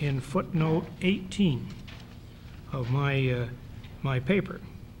in footnote 18 of my paper.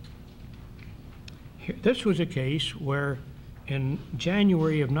 This was a case where in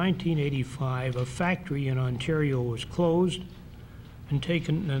January of 1985, a factory in Ontario was closed and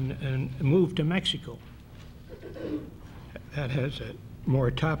taken and moved to Mexico. That has a more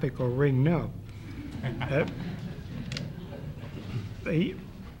topical ring now.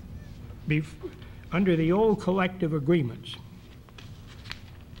 Under the old collective agreements,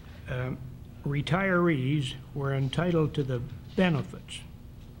 retirees were entitled to the benefits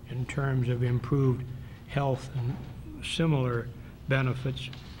in terms of improved health and similar benefits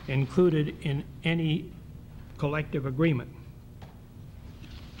included in any collective agreement.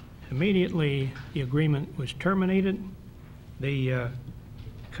 Immediately the agreement was terminated, the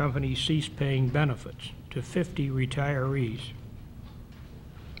company ceased paying benefits to 50 retirees.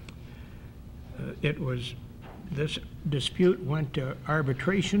 This dispute went to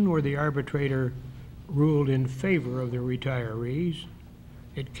arbitration, where the arbitrator ruled in favor of the retirees.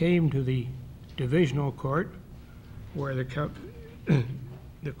 It came to the divisional court, where the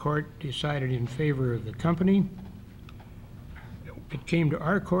court decided in favor of the company. It came to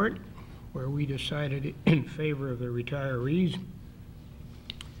our court, where we decided in favor of the retirees.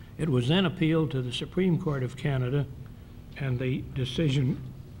 It was then appealed to the Supreme Court of Canada, and the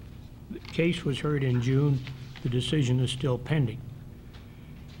case was heard in June. The decision is still pending.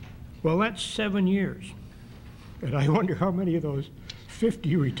 Well, that's 7 years. And I wonder how many of those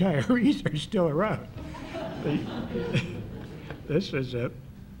 50 retirees are still around. This is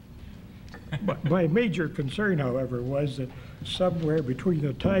my major concern, however, was that somewhere between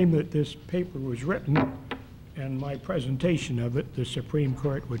the time that this paper was written and my presentation of it, the Supreme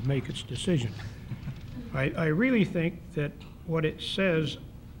Court would make its decision. I really think that what it says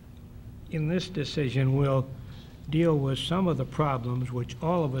in this decision will deal with some of the problems which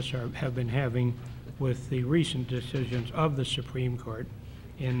all of us have been having with the recent decisions of the Supreme Court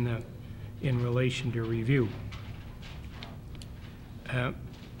in relation to review. I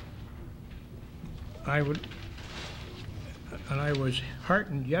was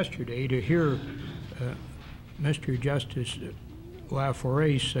heartened yesterday to hear Mr. Justice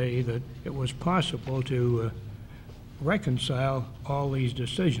Laforêt say that it was possible to reconcile all these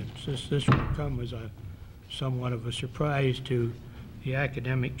decisions. This will come as somewhat of a surprise to the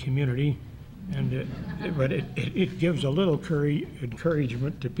academic community, and but it gives a little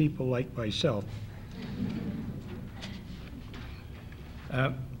encouragement to people like myself.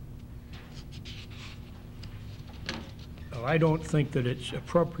 I don't think that it's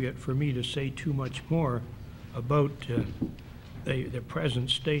appropriate for me to say too much more about the present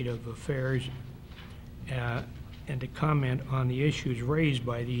state of affairs and to comment on the issues raised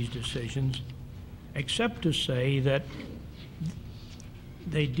by these decisions, except to say that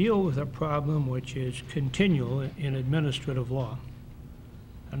they deal with a problem which is continual in administrative law.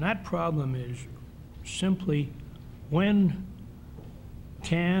 And that problem is simply when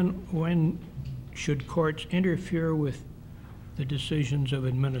should courts interfere with the decisions of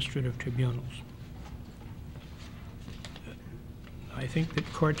administrative tribunals? I think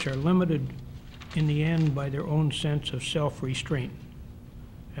that courts are limited in the end by their own sense of self-restraint.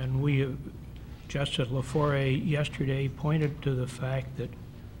 And Justice Laforêt yesterday pointed to the fact that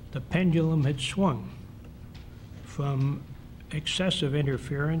the pendulum had swung from excessive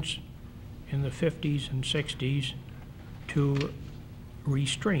interference in the 50s and 60s to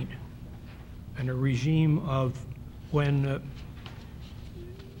restraint and a regime of when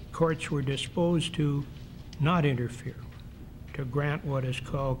courts were disposed to not interfere, to grant what is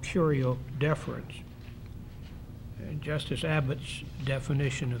called curial deference. Justice Abbott's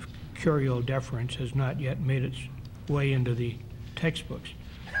definition of curial deference has not yet made its way into the textbooks.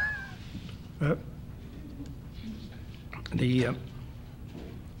 I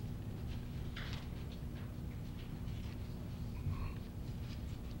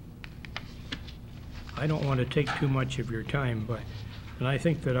don't want to take too much of your time, and I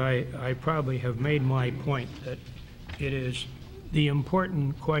think that I probably have made my point that it is the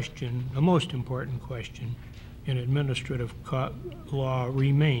important question, the most important question in administrative law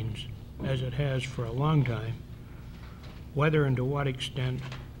remains, as it has for a long time, whether and to what extent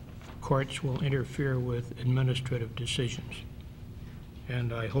courts will interfere with administrative decisions.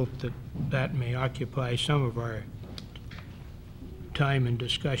 And I hope that that may occupy some of our time and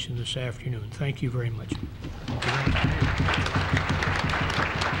discussion this afternoon. Thank you very much.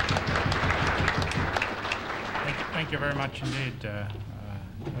 Thank you very much indeed,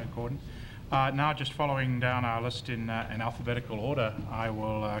 Gordon. Now, just following down our list in alphabetical order, I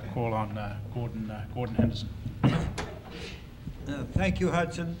will call on Gordon Henderson. Thank you,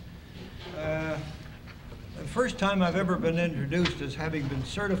 Hudson. The first time I've ever been introduced as having been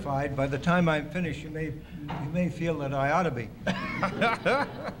certified. By the time I'm finished, you may feel that I ought to be.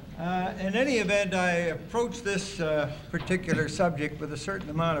 In any event, I approached this particular subject with a certain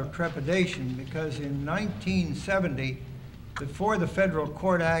amount of trepidation because in 1970, before the Federal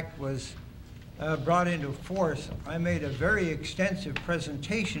Court Act was brought into force, I made a very extensive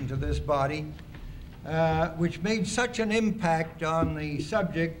presentation to this body which made such an impact on the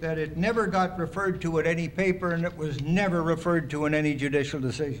subject that it never got referred to in any paper and it was never referred to in any judicial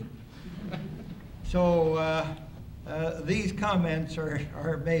decision. So these comments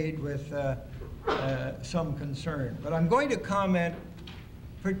are made with some concern. But I'm going to comment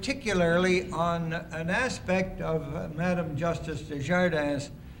particularly on an aspect of Madam Justice Desjardins'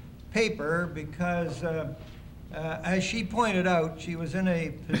 paper because, as she pointed out, she was in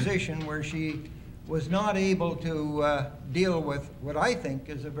a position where she was not able to deal with what I think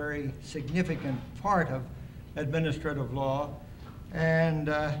is a very significant part of administrative law, and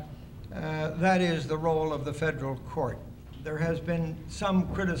that is the role of the federal court. There has been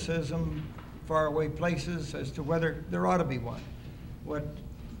some criticism, faraway places, as to whether there ought to be one. What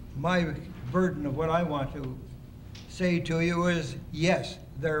my burden of what I want to say to you is, yes,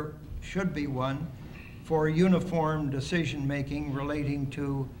 there should be one for uniform decision-making relating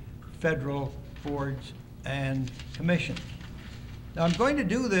to federal boards and commissions. Now, I'm going to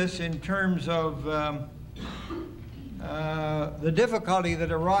do this in terms of the difficulty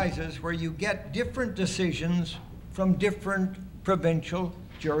that arises where you get different decisions from different provincial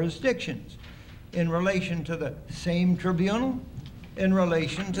jurisdictions in relation to the same tribunal, in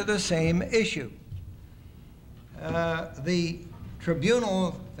relation to the same issue. The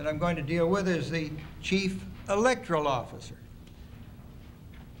tribunal that I'm going to deal with is the Chief Electoral Officer.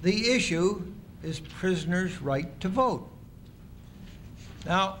 The issue is prisoners' right to vote.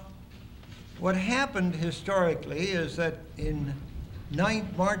 Now, what happened historically is that in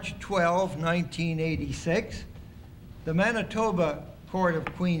March 12, 1986, the Manitoba Court of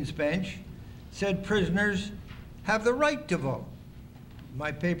Queen's Bench said prisoners have the right to vote.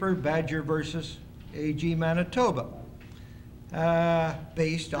 My paper, Badger versus AG Manitoba,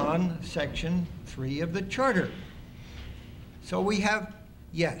 based on Section 3 of the Charter. So we have,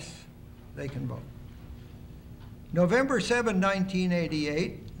 yes, they can vote. November 7,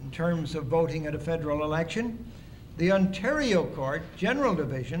 1988, in terms of voting at a federal election, the Ontario Court, General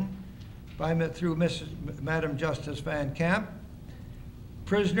Division, through Madam Justice Van Camp,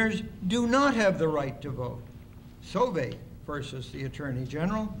 prisoners do not have the right to vote. Sauvé versus the Attorney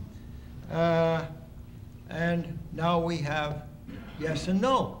General. And now we have yes and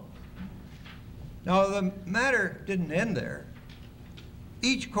no. Now the matter didn't end there.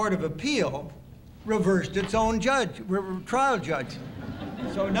 Each court of appeal reversed its own trial judge.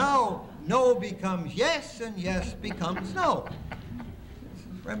 So now no becomes yes and yes becomes no.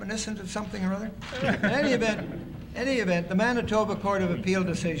 Reminiscent of something or other? In any event, the Manitoba Court of Appeal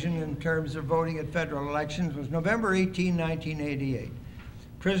decision in terms of voting at federal elections was November 18, 1988.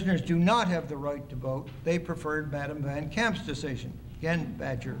 Prisoners do not have the right to vote. They preferred Madam Van Camp's decision. Again,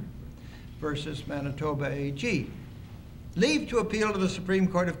 Badger versus Manitoba AG. Leave to appeal to the Supreme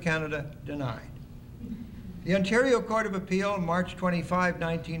Court of Canada denied. The Ontario Court of Appeal, March 25,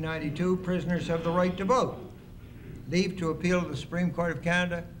 1992, prisoners have the right to vote. Leave to appeal to the Supreme Court of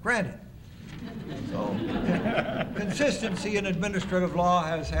Canada granted. So consistency in administrative law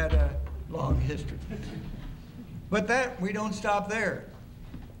has had a long history. But we don't stop there.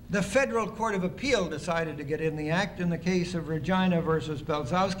 The Federal Court of Appeal decided to get in the act in the case of Regina versus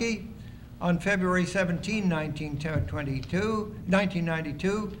Belzowski on February 17,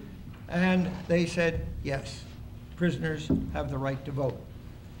 1992, and they said, yes, prisoners have the right to vote.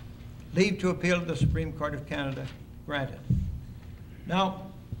 Leave to appeal to the Supreme Court of Canada granted. Now,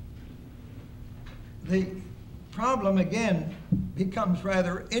 the problem again becomes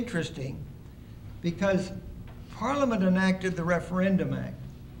rather interesting because Parliament enacted the Referendum Act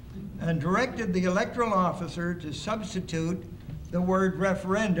and directed the electoral officer to substitute the word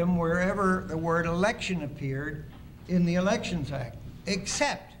referendum wherever the word election appeared in the Elections Act,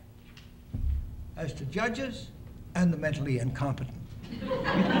 except as to judges and the mentally incompetent.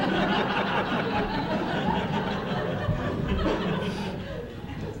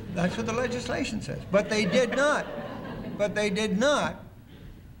 That's what the legislation says. But they did not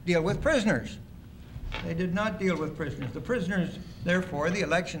deal with prisoners. They did not deal with prisoners. The prisoners, therefore, the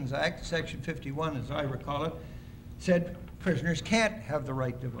Elections Act, Section 51, as I recall it, said prisoners can't have the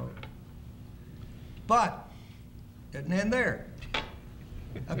right to vote. But didn't end there.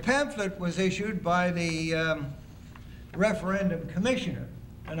 A pamphlet was issued by the referendum commissioner,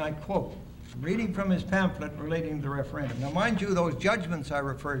 and I quote, reading from his pamphlet relating to the referendum. Now, mind you, those judgments I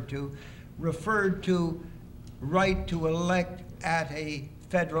referred to right to elect at a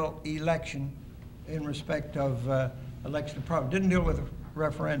federal election in respect of election of province. Didn't deal with a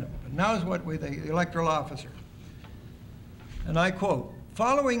referendum. But now is what with the electoral officer. And I quote,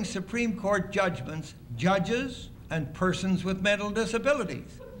 following Supreme Court judgments, judges and persons with mental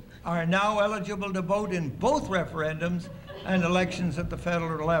disabilities are now eligible to vote in both referendums and elections at the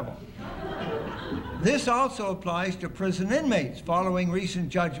federal level. This also applies to prison inmates following recent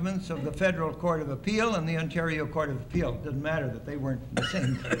judgments of the Federal Court of Appeal and the Ontario Court of Appeal. It doesn't matter that they weren't the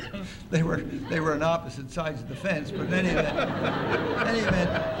same. they were on opposite sides of the fence, but in any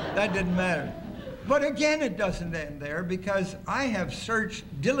event, that didn't matter. But again, it doesn't end there, because I have searched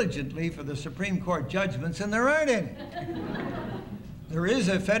diligently for the Supreme Court judgments, and there aren't any. There is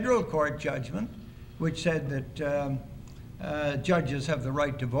a federal court judgment which said that judges have the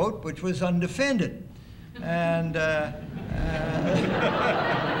right to vote, which was undefended. And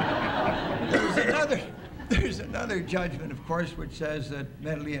there's another judgment, of course, which says that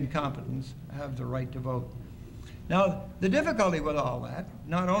mentally incompetent have the right to vote. Now, the difficulty with all that,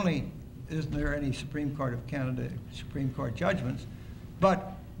 not only isn't there any Supreme Court of Canada Supreme Court judgments,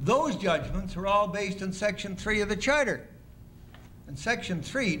 but those judgments are all based on Section 3 of the Charter. And Section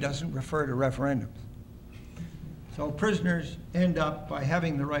 3 doesn't refer to referendums. So prisoners end up by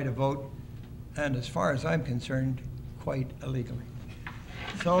having the right to vote, and as far as I'm concerned, quite illegally.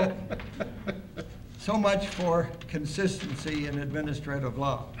 So much for consistency in administrative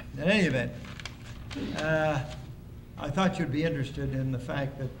law. In any event, I thought you'd be interested in the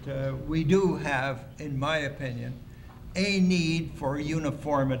fact that we do have, in my opinion, a need for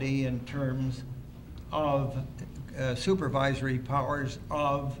uniformity in terms of supervisory powers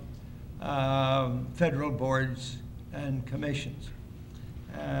of federal boards and commissions.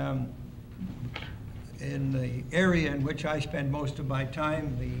 In the area in which I spend most of my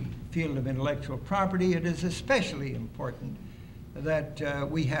time, the field of intellectual property, it is especially important that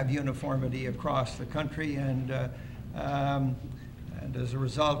we have uniformity across the country, and as a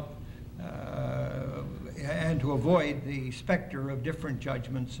result, and to avoid the specter of different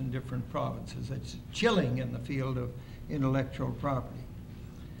judgments in different provinces. It's chilling in the field of intellectual property.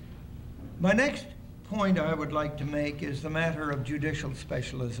 My next point I would like to make is the matter of judicial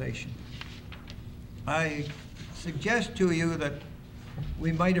specialization. I suggest to you that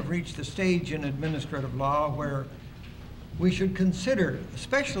we might have reached the stage in administrative law where we should consider,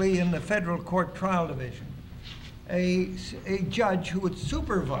 especially in the federal court trial division, a judge who would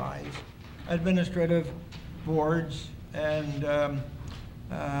supervise administrative boards and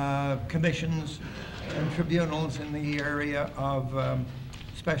commissions and tribunals in the area of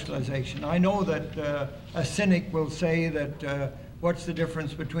specialization. I know that a cynic will say that what's the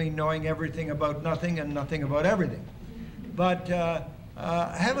difference between knowing everything about nothing and nothing about everything? But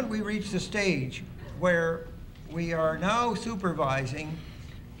haven't we reached a stage where we are now supervising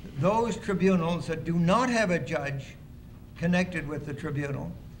those tribunals that do not have a judge connected with the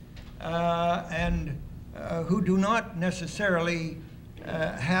tribunal and who do not necessarily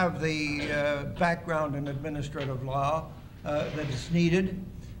have the background in administrative law that is needed?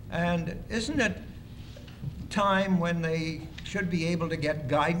 And isn't it time when they should be able to get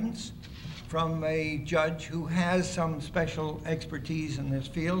guidance from a judge who has some special expertise in this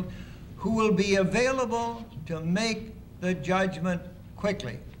field, who will be available to make the judgment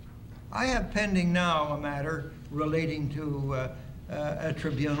quickly? I have pending now a matter relating to a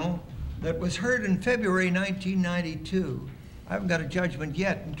tribunal that was heard in February 1992. I haven't got a judgment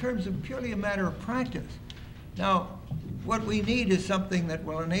yet in terms of purely a matter of practice. Now, what we need is something that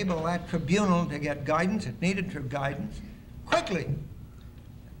will enable that tribunal to get guidance. It needed guidance quickly.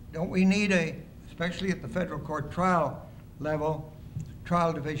 Don't we need especially at the federal court trial level,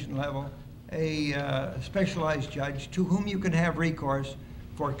 trial division level, a specialized judge to whom you can have recourse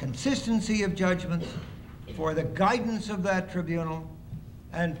for consistency of judgments, for the guidance of that tribunal,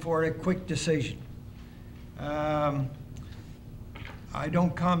 and for a quick decision. I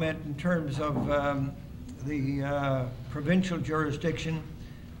don't comment in terms of the provincial jurisdiction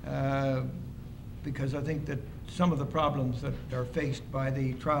because I think that some of the problems that are faced by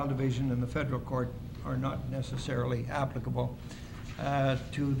the trial division and the federal court are not necessarily applicable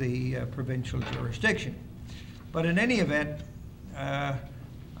to the provincial jurisdiction. But in any event,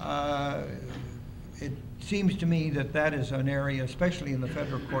 it seems to me that that is an area, especially in the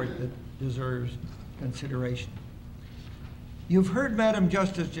federal court, that deserves consideration. You've heard Madam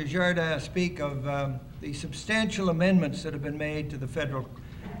Justice Desjardins speak of the substantial amendments that have been made to the Federal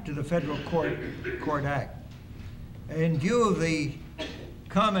Court Act. In view of the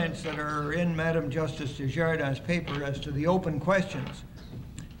comments that are in Madam Justice Desjardins' paper as to the open questions,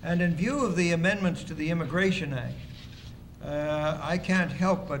 and in view of the amendments to the Immigration Act, I can't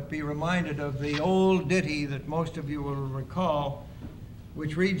help but be reminded of the old ditty that most of you will recall,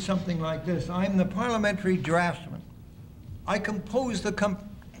 which reads something like this: I'm the parliamentary draftsman. I compose the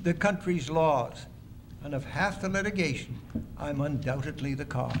country's laws. and of half the litigation, I'm undoubtedly the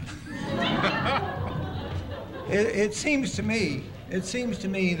cause. It seems to me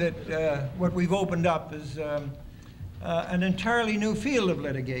that what we've opened up is an entirely new field of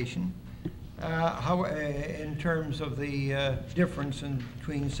litigation, in terms of the difference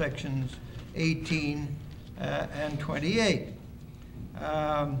between sections 18 and 28.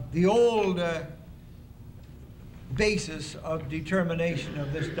 The old basis of determination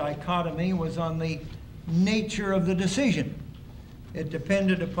of this dichotomy was on the nature of the decision. It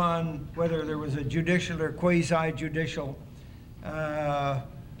depended upon whether there was a judicial or quasi-judicial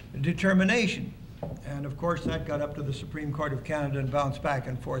determination. And of course that got up to the Supreme Court of Canada and bounced back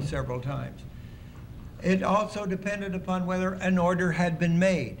and forth several times. It also depended upon whether an order had been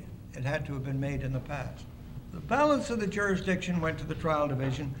made. It had to have been made in the past. The balance of the jurisdiction went to the trial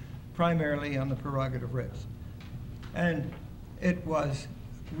division, primarily on the prerogative writs. And it was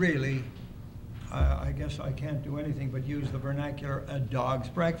really, I guess I can't do anything but use the vernacular, a dog's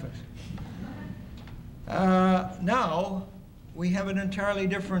breakfast. Now, we have an entirely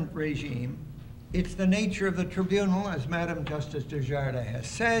different regime. It's the nature of the tribunal, as Madam Justice Desjardins has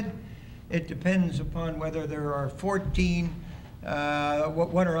said. It depends upon whether there are 14,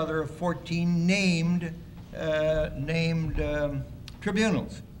 one or other of 14 named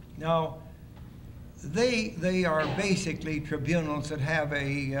tribunals. Now, they are basically tribunals that have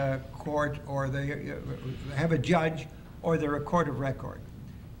a court, or they have a judge, or they're a court of record.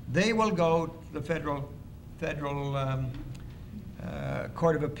 They will go to the federal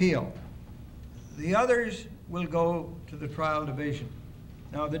Court of Appeal. The others will go to the trial division.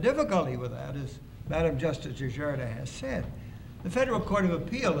 Now, the difficulty with that is, Madam Justice Desjardins has said, the Federal Court of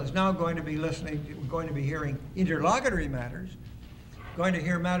Appeal is now going to be hearing interlocutory matters, going to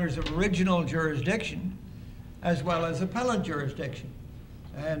hear matters of original jurisdiction, as well as appellate jurisdiction.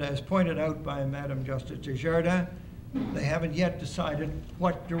 And as pointed out by Madam Justice Desjardins, they haven't yet decided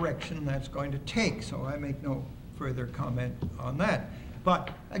what direction that's going to take, so I make no further comment on that.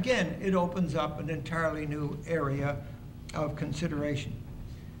 But again, it opens up an entirely new area of consideration.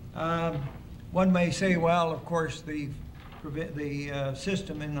 One may say, well, of course, the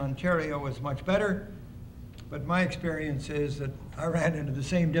system in Ontario is much better, but my experience is that I ran into the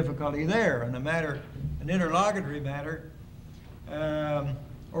same difficulty there. And an interlocutory matter,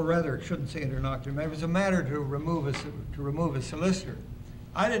 or rather, I shouldn't say interlocutory matter, it was a matter to remove a solicitor.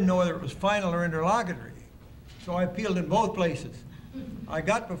 I didn't know whether it was final or interlocutory, so I appealed in both places. I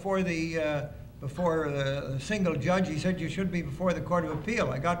got before the single judge. He said you should be before the Court of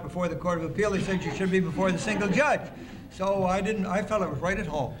Appeal. I got before the Court of Appeal. He said you should be before the single judge. So I felt I was right at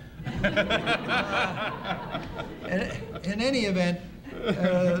home. In any event,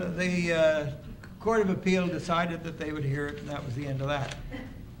 the Court of Appeal decided that they would hear it, and that was the end of that.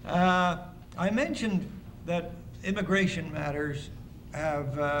 I mentioned that immigration matters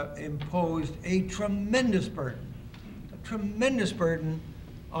have imposed a tremendous burden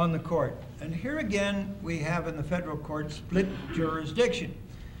on the court. And here again, we have in the federal court split jurisdiction.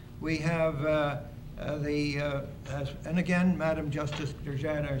 We have and again, Madam Justice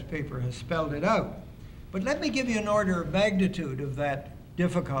Desjardins' paper has spelled it out. But let me give you an order of magnitude of that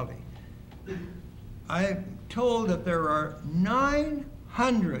difficulty. I'm told that there are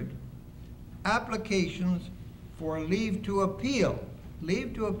 900 applications for leave to appeal,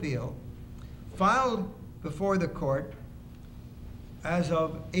 filed before the court as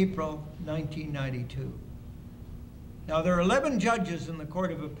of April 1992. Now, there are 11 judges in the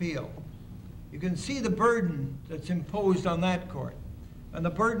Court of Appeal. You can see the burden that's imposed on that court and the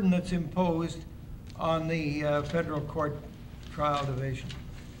burden that's imposed on the federal court trial division.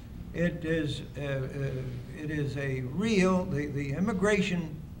 It is a real, the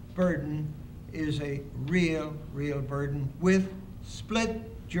immigration burden is a real burden with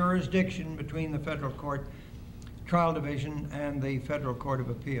split jurisdiction between the federal court trial division and the Federal Court of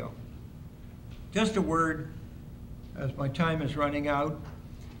Appeal. Just a word, as my time is running out,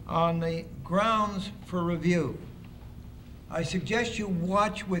 on the grounds for review. I suggest you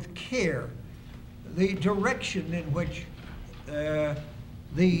watch with care the direction in which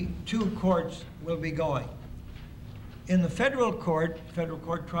the two courts will be going. In the federal court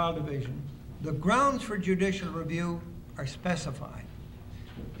trial division, the grounds for judicial review are specified.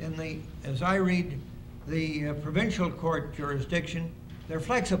 As I read the provincial court jurisdiction, they're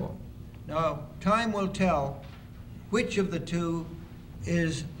flexible. Now, time will tell which of the two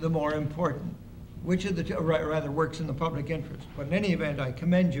is the more important, which of the two rather works in the public interest. But in any event, I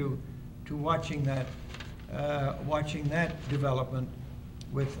commend you to watching that development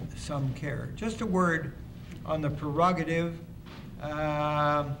with some care. Just a word on the prerogative.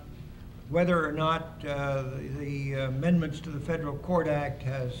 whether or not the amendments to the Federal Court Act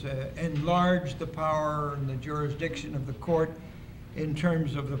has enlarged the power and the jurisdiction of the court in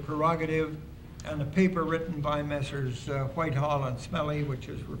terms of the prerogative, and a paper written by Messrs. Whitehall and Smelly, which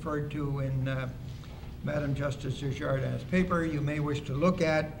is referred to in Madam Justice Desjardins' paper. You may wish to look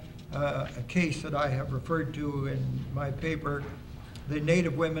at a case that I have referred to in my paper, the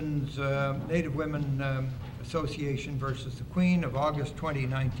Native Women Association versus the Queen of August 20,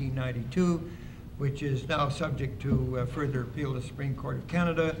 1992, which is now subject to further appeal to the Supreme Court of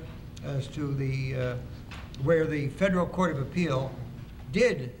Canada as to the where the Federal Court of Appeal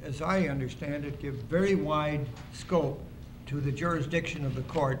did, as I understand it, give very wide scope to the jurisdiction of the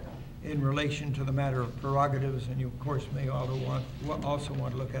court in relation to the matter of prerogatives, and you of course may also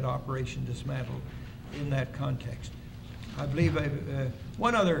want to look at Operation Dismantle in that context. I believe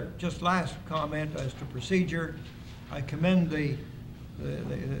one other just last comment as to procedure. I commend the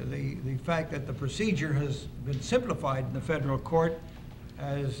fact that the procedure has been simplified in the federal court,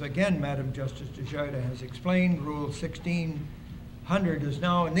 as again Madam Justice Desjardins has explained. Rule 1600 has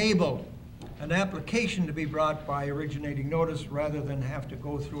now enabled an application to be brought by originating notice rather than have to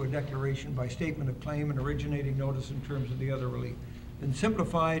go through a declaration by statement of claim and originating notice in terms of the other relief. Been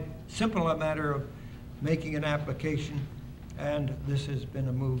simplified, simple a matter of making an application, and this has been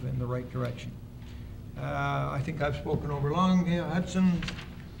a move in the right direction. I think I've spoken over long. Yeah, Hudson,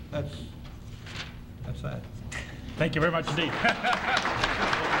 that's that. Thank you very much indeed.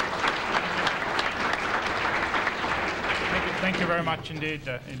 Thank you very much indeed,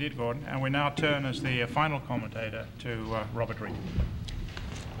 indeed, Gordon. And we now turn as the final commentator to Robert Reid.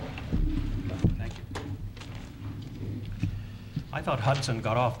 Thank you. I thought Hudson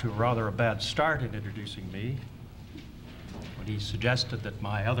got off to rather a bad start in introducing me when he suggested that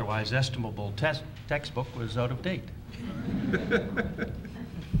my otherwise estimable textbook was out of date.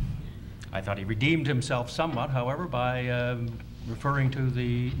 I thought he redeemed himself somewhat, however, by referring to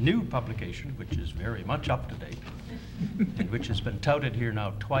the new publication, which is very much up to date, and which has been touted here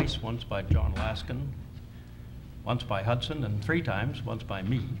now twice, once by John Laskin, once by Hudson, and 3 times, once by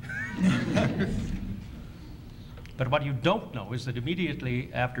me. But what you don't know is that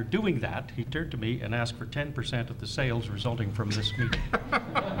immediately after doing that, he turned to me and asked for 10% of the sales resulting from this meeting.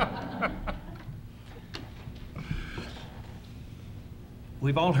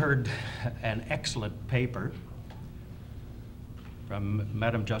 We've all heard an excellent paper from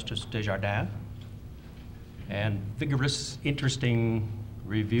Madam Justice Desjardins, and vigorous, interesting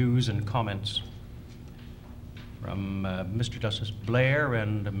reviews and comments from Mr. Justice Blair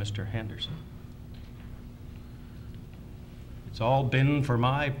and Mr. Henderson. It's all been, for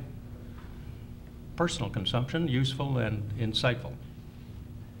my personal consumption, useful and insightful.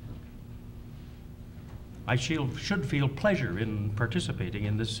 I should feel pleasure in participating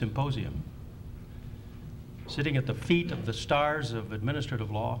in this symposium, sitting at the feet of the stars of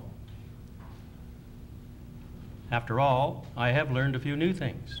administrative law. After all, I have learned a few new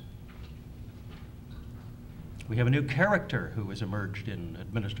things. We have a new character who has emerged in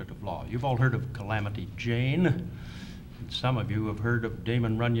administrative law. You've all heard of Calamity Jane, and some of you have heard of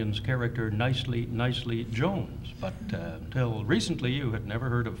Damon Runyon's character Nicely Jones, but until recently you had never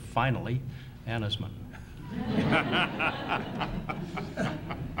heard of Finally Anisman. I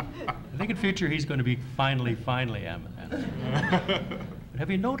think in future he's going to be Finally Anisman. But have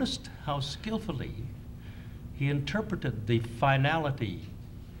you noticed how skillfully he interpreted the finality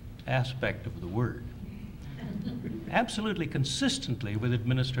aspect of the word, absolutely consistently with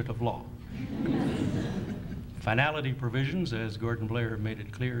administrative law? Finality provisions, as Gordon Blair made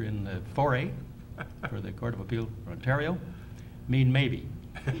it clear in the 4A for the Court of Appeal for Ontario, mean maybe.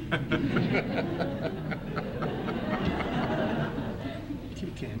 You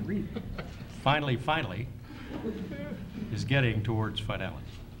can't read. Finally is getting towards finality.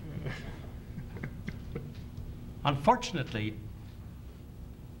 Unfortunately,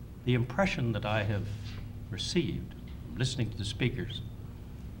 the impression that I have received listening to the speakers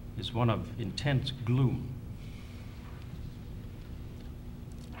is one of intense gloom.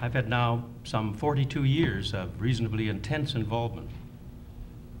 I've had now some 42 years of reasonably intense involvement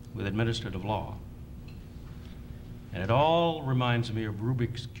with administrative law, and it all reminds me of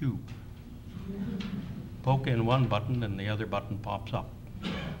Rubik's Cube. Poke in one button and the other button pops up.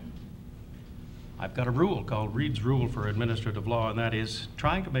 I've got a rule called Reed's Rule for Administrative Law, and that is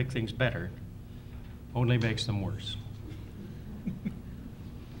trying to make things better only makes them worse.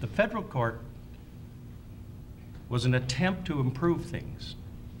 The federal court was an attempt to improve things,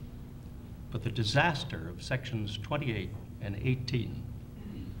 but the disaster of sections 28 and 18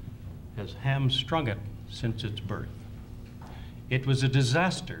 has hamstrung it since its birth. It was a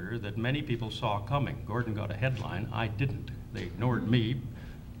disaster that many people saw coming. Gordon got a headline, I didn't. They ignored me,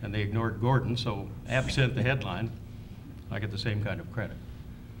 and they ignored Gordon, so absent the headline, I get the same kind of credit.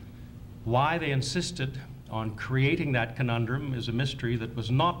 Why they insisted on creating that conundrum is a mystery that was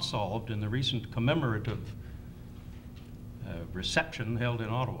not solved in the recent commemorative reception held in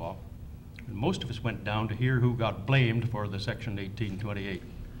Ottawa. And most of us went down to hear who got blamed for the Section 1828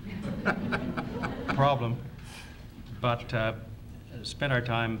 problem, but spent our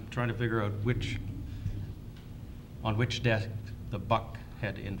time trying to figure out on which desk the buck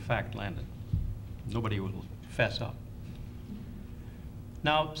had in fact landed. Nobody will fess up.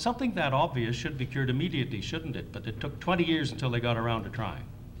 Now, something that obvious should be cured immediately, shouldn't it? But it took 20 years until they got around to trying.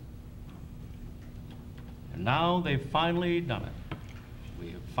 And now they've finally done it. We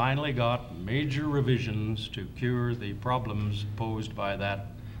have finally got major revisions to cure the problems posed by that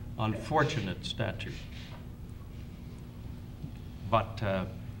unfortunate statute. But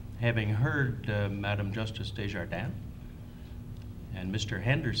having heard Madam Justice Desjardins and Mr.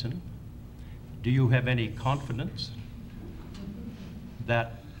 Henderson, do you have any confidence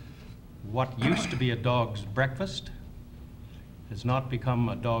that what used to be a dog's breakfast has not become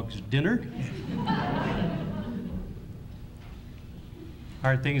a dog's dinner?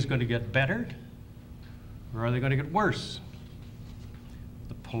 Are things going to get better, or are they going to get worse?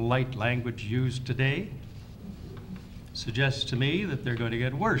 The polite language used today suggests to me that they're going to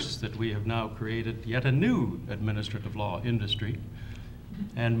get worse, that we have now created yet a new administrative law industry,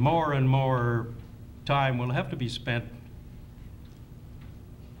 and more time will have to be spent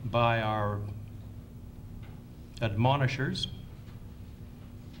by our admonishers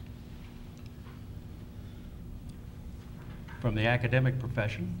from the academic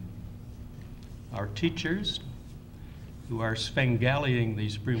profession, our teachers who are Svengallying the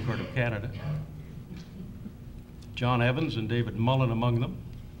Supreme Court of Canada, John Evans and David Mullan among them.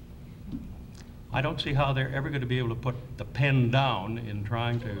 I don't see how they're ever going to be able to put the pen down in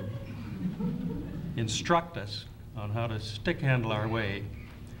trying to instruct us on how to stick handle our way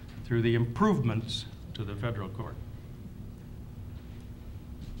through the improvements to the federal court.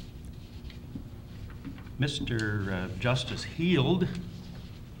 Mr. Justice Heald,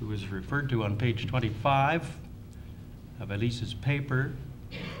 who is referred to on page 25 of Elise's paper,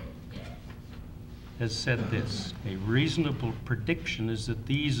 has said this: a reasonable prediction is that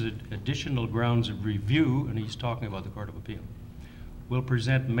these additional grounds of review, and he's talking about the Court of Appeal, will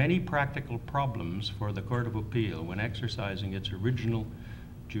present many practical problems for the Court of Appeal when exercising its original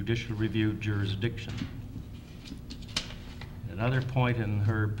judicial review jurisdiction. Another point in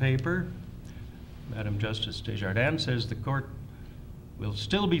her paper, Madam Justice Desjardins says the court will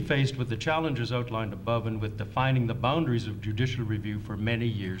still be faced with the challenges outlined above and with defining the boundaries of judicial review for many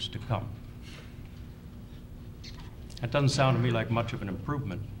years to come. That doesn't sound to me like much of an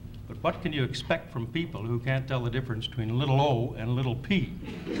improvement, but what can you expect from people who can't tell the difference between little o and little p?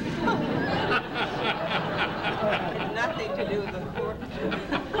 Nothing to do with the court.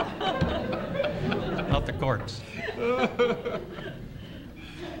 Not the courts.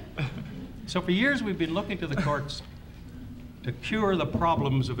 So for years we've been looking to the courts to cure the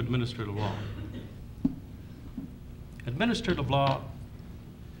problems of administrative law. Administrative law,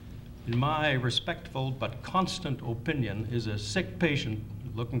 in my respectful but constant opinion, is a sick patient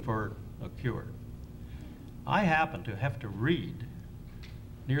looking for a cure. I happen to have to read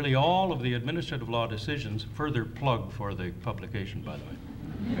nearly all of the administrative law decisions, further plug for the publication, by the way,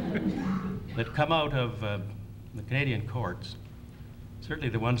 that come out of the Canadian courts, certainly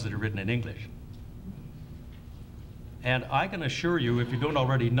the ones that are written in English. And I can assure you, if you don't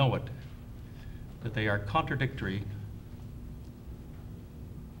already know it, that they are contradictory,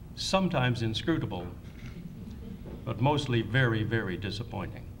 sometimes inscrutable, but mostly very, very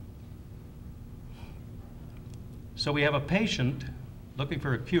disappointing. So we have a patient looking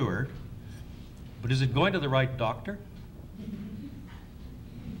for a cure, but is it going to the right doctor?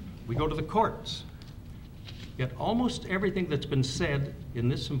 We go to the courts. Yet almost everything that's been said in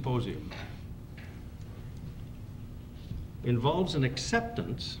this symposium involves an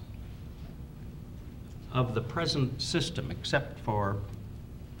acceptance of the present system, except for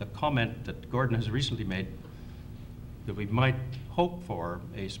the comment that Gordon has recently made that we might hope for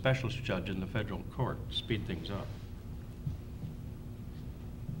a specialist judge in the federal court to speed things up.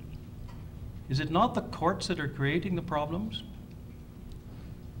 Is it not the courts that are creating the problems?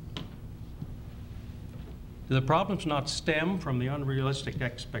 Do the problems not stem from the unrealistic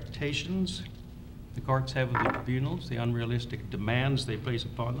expectations the courts have of the tribunals, the unrealistic demands they place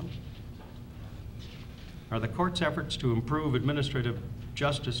upon them? Are the court's efforts to improve administrative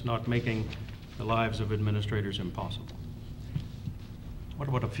justice not making the lives of administrators impossible? What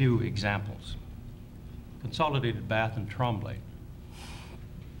about a few examples? Consolidated Bath and Tremblay.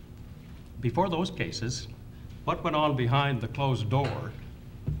 Before those cases, what went on behind the closed door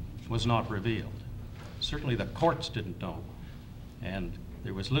was not revealed. Certainly the courts didn't know, and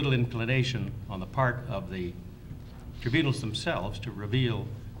there was little inclination on the part of the tribunals themselves to reveal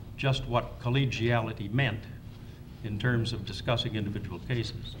just what collegiality meant in terms of discussing individual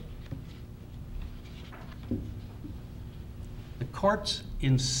cases. The courts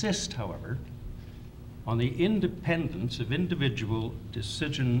insist, however, on the independence of individual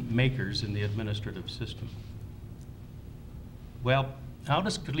decision makers in the administrative system. Well, how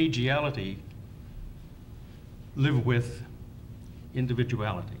does collegiality live with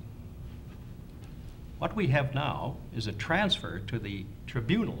individuality? What we have now is a transfer to the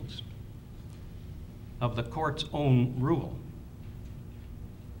tribunals of the court's own rule.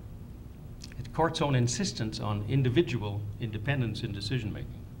 The court's own insistence on individual independence in decision-making.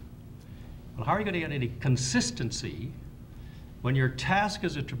 Well, how are you going to get any consistency when your task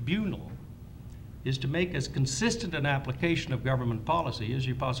as a tribunal is to make as consistent an application of government policy as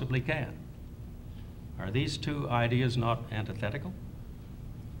you possibly can? Are these two ideas not antithetical?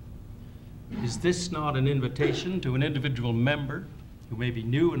 Is this not an invitation to an individual member who may be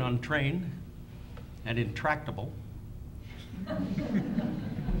new and untrained and intractable,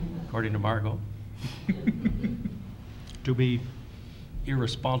 according to Margot, to be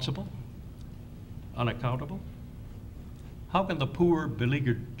irresponsible, unaccountable? How can the poor,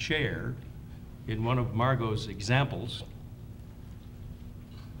 beleaguered chair in one of Margot's examples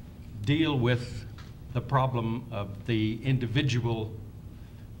deal with the problem of the individual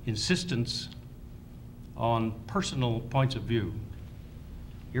insistence on personal points of view,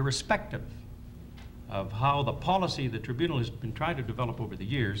 irrespective of how the policy the tribunal has been trying to develop over the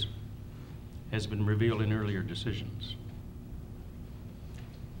years has been revealed in earlier decisions?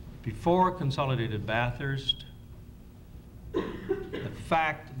 Before Consolidated Bathurst, the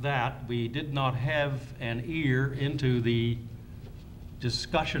fact that we did not have an ear into the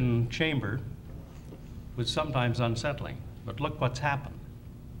discussion chamber was sometimes unsettling. But look what's happened.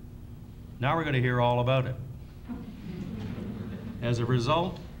 Now we're going to hear all about it. As a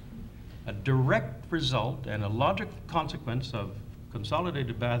result, a direct result and a logical consequence of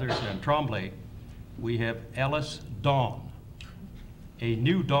Consolidated Bathurst and Tremblay, we have Ellis Dawn, a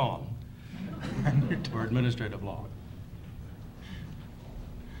new dawn for administrative law.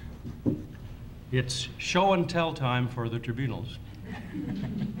 It's show and tell time for the tribunals.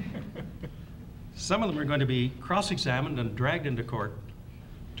 Some of them are going to be cross-examined and dragged into court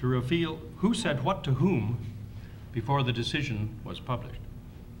to reveal who said what to whom before the decision was published.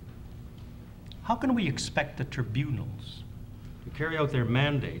 How can we expect the tribunals to carry out their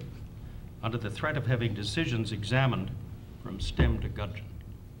mandate under the threat of having decisions examined from stem to gudgeon?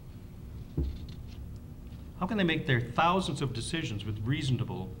 How can they make their thousands of decisions with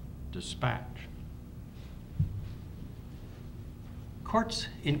reasonable dispatch? Courts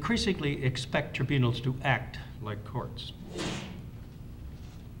increasingly expect tribunals to act like courts.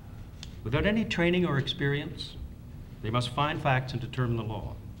 Without any training or experience, they must find facts and determine the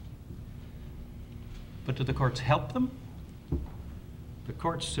law. But do the courts help them? The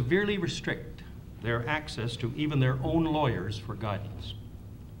courts severely restrict their access to even their own lawyers for guidance.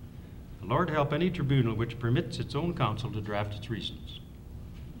 The Lord help any tribunal which permits its own counsel to draft its reasons.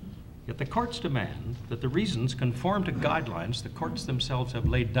 Yet the courts demand that the reasons conform to guidelines the courts themselves have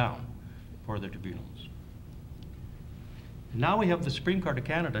laid down for the tribunals. And now we have the Supreme Court of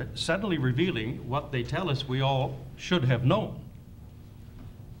Canada suddenly revealing what they tell us we all should have known.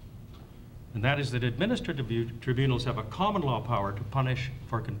 And that is that administrative tribunals have a common law power to punish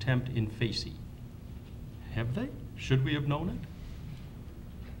for contempt in facie. Have they? Should we have known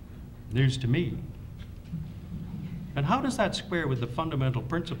it? News to me. And how does that square with the fundamental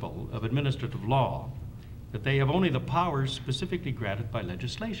principle of administrative law that they have only the powers specifically granted by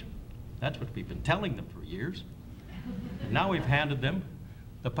legislation? That's what we've been telling them for years. And now we've handed them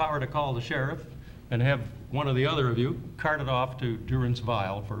the power to call the sheriff and have one or the other of you carted off to durance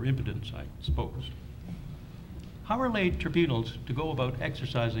vile for impotence, I suppose. How are laid tribunals to go about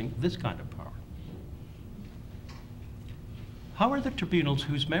exercising this kind of power? How are the tribunals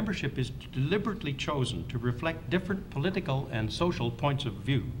whose membership is deliberately chosen to reflect different political and social points of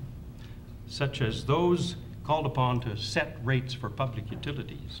view, such as those called upon to set rates for public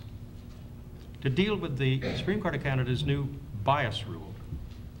utilities, to deal with the Supreme Court of Canada's new bias rule,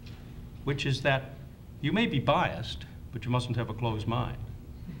 which is that you may be biased, but you mustn't have a closed mind?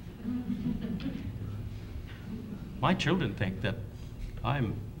 My children think that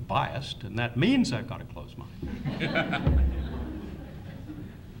I'm biased, and that means I've got a closed mind.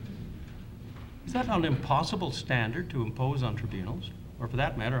 Is that an impossible standard to impose on tribunals, or for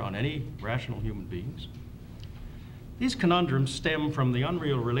that matter, on any rational human beings? These conundrums stem from the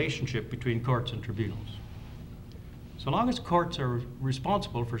unreal relationship between courts and tribunals. So long as courts are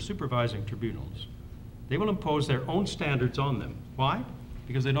responsible for supervising tribunals, they will impose their own standards on them. Why?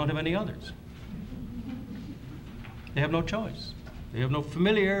 Because they don't have any others. They have no choice. They have no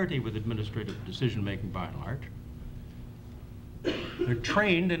familiarity with administrative decision-making by and large. They're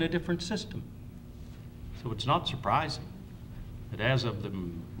trained in a different system. So it's not surprising that as of the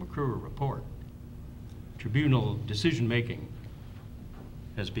McClure report, tribunal decision-making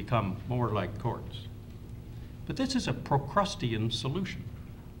has become more like courts. But this is a Procrustean solution.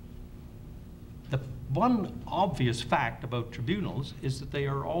 The one obvious fact about tribunals is that they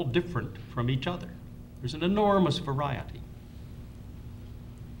are all different from each other. There's an enormous variety.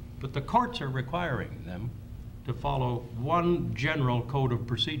 But the courts are requiring them to follow one general code of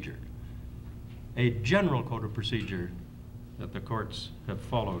procedure, a general code of procedure that the courts have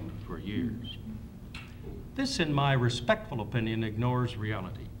followed for years. This, in my respectful opinion, ignores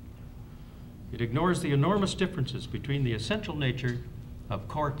reality. It ignores the enormous differences between the essential nature of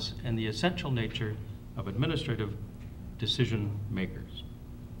courts and the essential nature of administrative decision makers.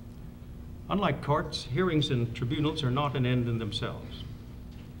 Unlike courts, hearings in tribunals are not an end in themselves.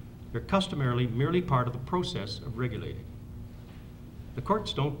 They're customarily merely part of the process of regulating. The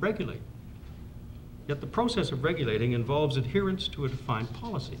courts don't regulate. Yet the process of regulating involves adherence to a defined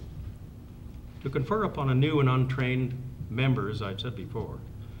policy. To confer upon a new and untrained member, as I've said before,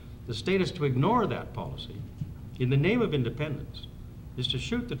 the status to ignore that policy in the name of independence is to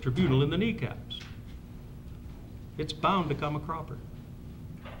shoot the tribunal in the kneecaps. It's bound to come a cropper.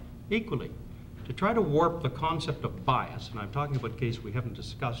 Equally, to try to warp the concept of bias, and I'm talking about a case we haven't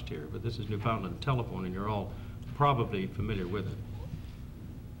discussed here, but this is Newfoundland Telephone, and you're all probably familiar with it.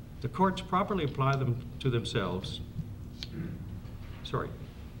 The courts properly apply them to themselves.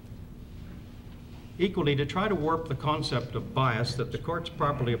 Equally, to try to warp the concept of bias that the courts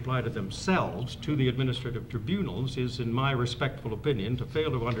properly apply to themselves to the administrative tribunals is, in my respectful opinion, to fail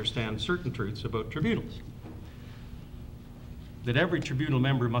to understand certain truths about tribunals. That every tribunal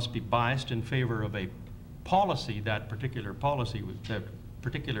member must be biased in favor of a policy that particular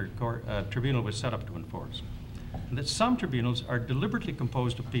tribunal was set up to enforce. And that some tribunals are deliberately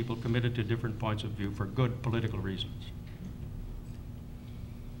composed of people committed to different points of view for good political reasons.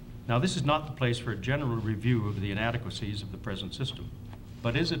 Now, this is not the place for a general review of the inadequacies of the present system,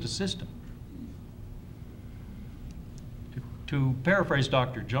 but is it a system? To paraphrase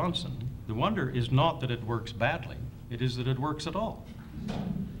Dr. Johnson, the wonder is not that it works badly, it is that it works at all.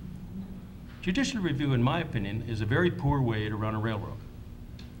 Judicial review, in my opinion, is a very poor way to run a railroad.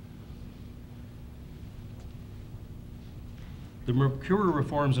 The McClure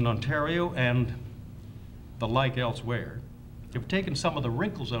reforms in Ontario and the like elsewhere have taken some of the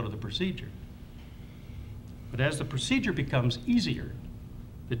wrinkles out of the procedure. But as the procedure becomes easier,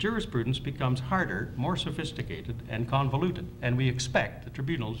 the jurisprudence becomes harder, more sophisticated, and convoluted, and we expect the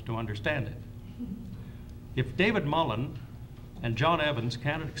tribunals to understand it. If David Mullan and John Evans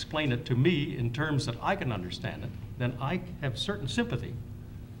cannot explain it to me in terms that I can understand it, then I have certain sympathy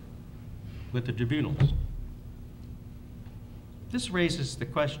with the tribunals. This raises the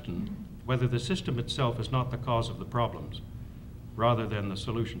question whether the system itself is not the cause of the problems, rather than the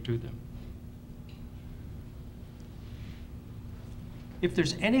solution to them. If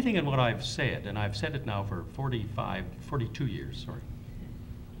there's anything in what I've said, and I've said it now for 42 years,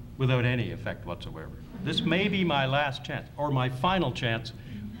 without any effect whatsoever, this may be my last chance, or my final chance,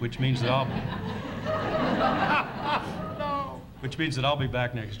 which means that I'll be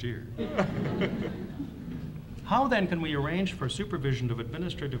back next year. How then can we arrange for supervision of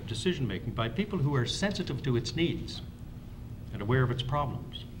administrative decision-making by people who are sensitive to its needs and aware of its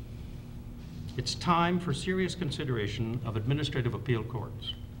problems? It's time for serious consideration of administrative appeal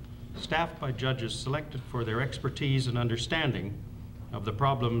courts, staffed by judges selected for their expertise and understanding of the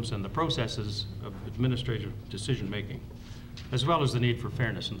problems and the processes of administrative decision-making, as well as the need for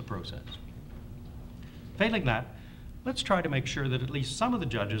fairness in the process. Failing that, let's try to make sure that at least some of the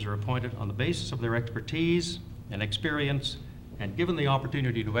judges are appointed on the basis of their expertise and experience and given the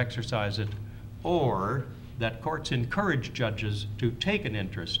opportunity to exercise it, or that courts encourage judges to take an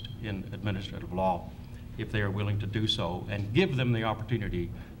interest in administrative law if they are willing to do so, and give them the opportunity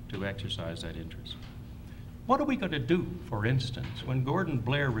to exercise that interest. What are we going to do, for instance, when Gordon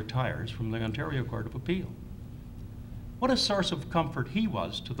Blair retires from the Ontario Court of Appeal? What a source of comfort he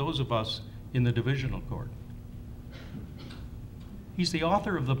was to those of us in the divisional court. He's the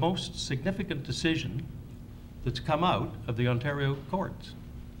author of the most significant decision that's come out of the Ontario courts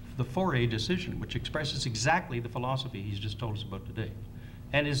for the 4A decision, which expresses exactly the philosophy he's just told us about today,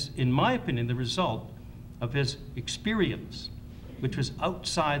 and is, in my opinion, the result of his experience, which was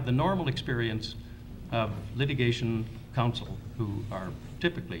outside the normal experience of litigation counsel who are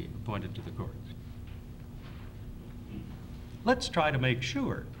typically appointed to the courts. Let's try to make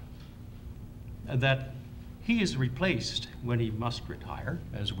sure that he is replaced when he must retire,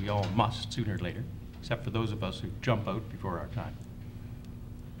 as we all must sooner or later, except for those of us who jump out before our time,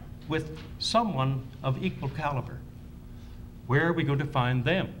 with someone of equal caliber. Where are we going to find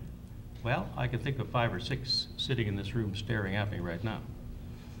them? Well, I can think of 5 or 6 sitting in this room staring at me right now.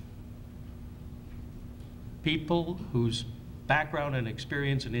 People whose background and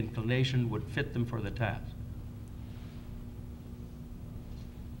experience and inclination would fit them for the task.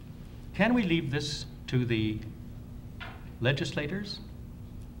 Can we leave this to the legislators?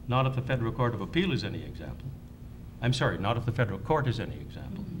 Not if the Federal Court of Appeal is any example. I'm sorry, not if the Federal Court is any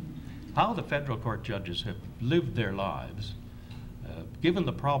example. How the Federal Court judges have lived their lives, given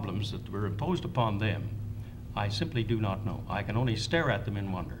the problems that were imposed upon them, I simply do not know. I can only stare at them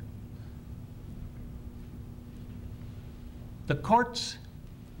in wonder. The courts,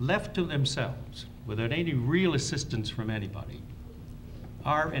 left to themselves, without any real assistance from anybody,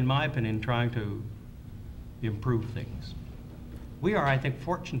 are, in my opinion, trying to improve things. We are, I think,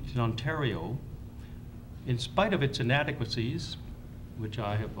 fortunate in Ontario, in spite of its inadequacies, which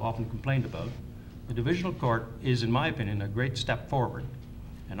I have often complained about, the Divisional Court is, in my opinion, a great step forward.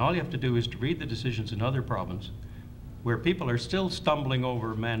 And all you have to do is to read the decisions in other provinces where people are still stumbling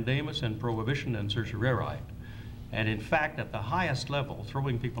over mandamus and prohibition and certiorari. And in fact, at the highest level,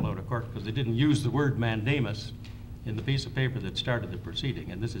 throwing people out of court because they didn't use the word mandamus in the piece of paper that started the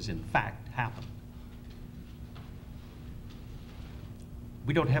proceeding, and this has in fact happened.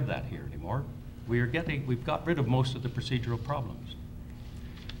 We don't have that here anymore. We've got rid of most of the procedural problems.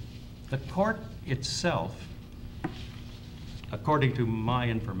 The court itself, according to my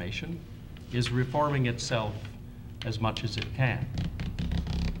information, is reforming itself as much as it can.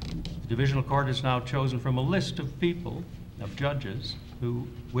 The Divisional Court is now chosen from a list of people, of judges, who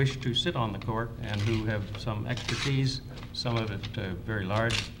wish to sit on the court and who have some expertise, some of it very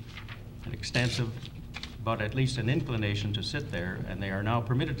large and extensive, but at least an inclination to sit there, and they are now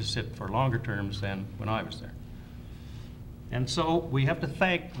permitted to sit for longer terms than when I was there. And so we have to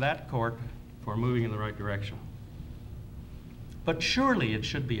thank that court for moving in the right direction. But surely it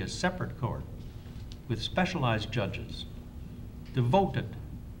should be a separate court with specialized judges devoted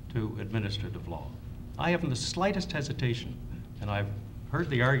to administrative law. I haven't the slightest hesitation, and I've heard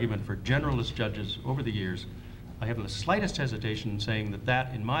the argument for generalist judges over the years, I haven't the slightest hesitation in saying that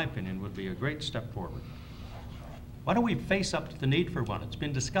that, in my opinion, would be a great step forward. Why don't we face up to the need for one? It's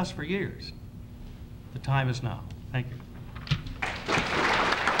been discussed for years. The time is now. Thank you.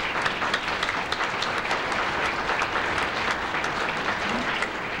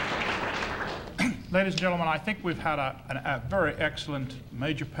 Ladies and gentlemen, I think we've had a very excellent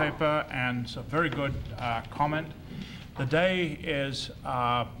major paper and some very good comment. The day is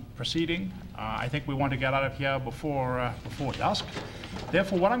proceeding. I think we want to get out of here before dusk.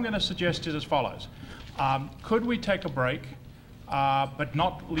 Therefore, what I'm going to suggest is as follows. Could we take a break, but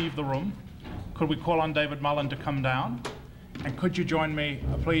not leave the room? Could we call on David Mullan to come down? And could you join me,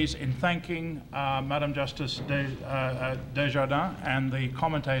 please, in thanking Madam Justice Desjardins and the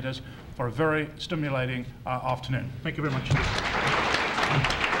commentators for a very stimulating afternoon. Thank you very much.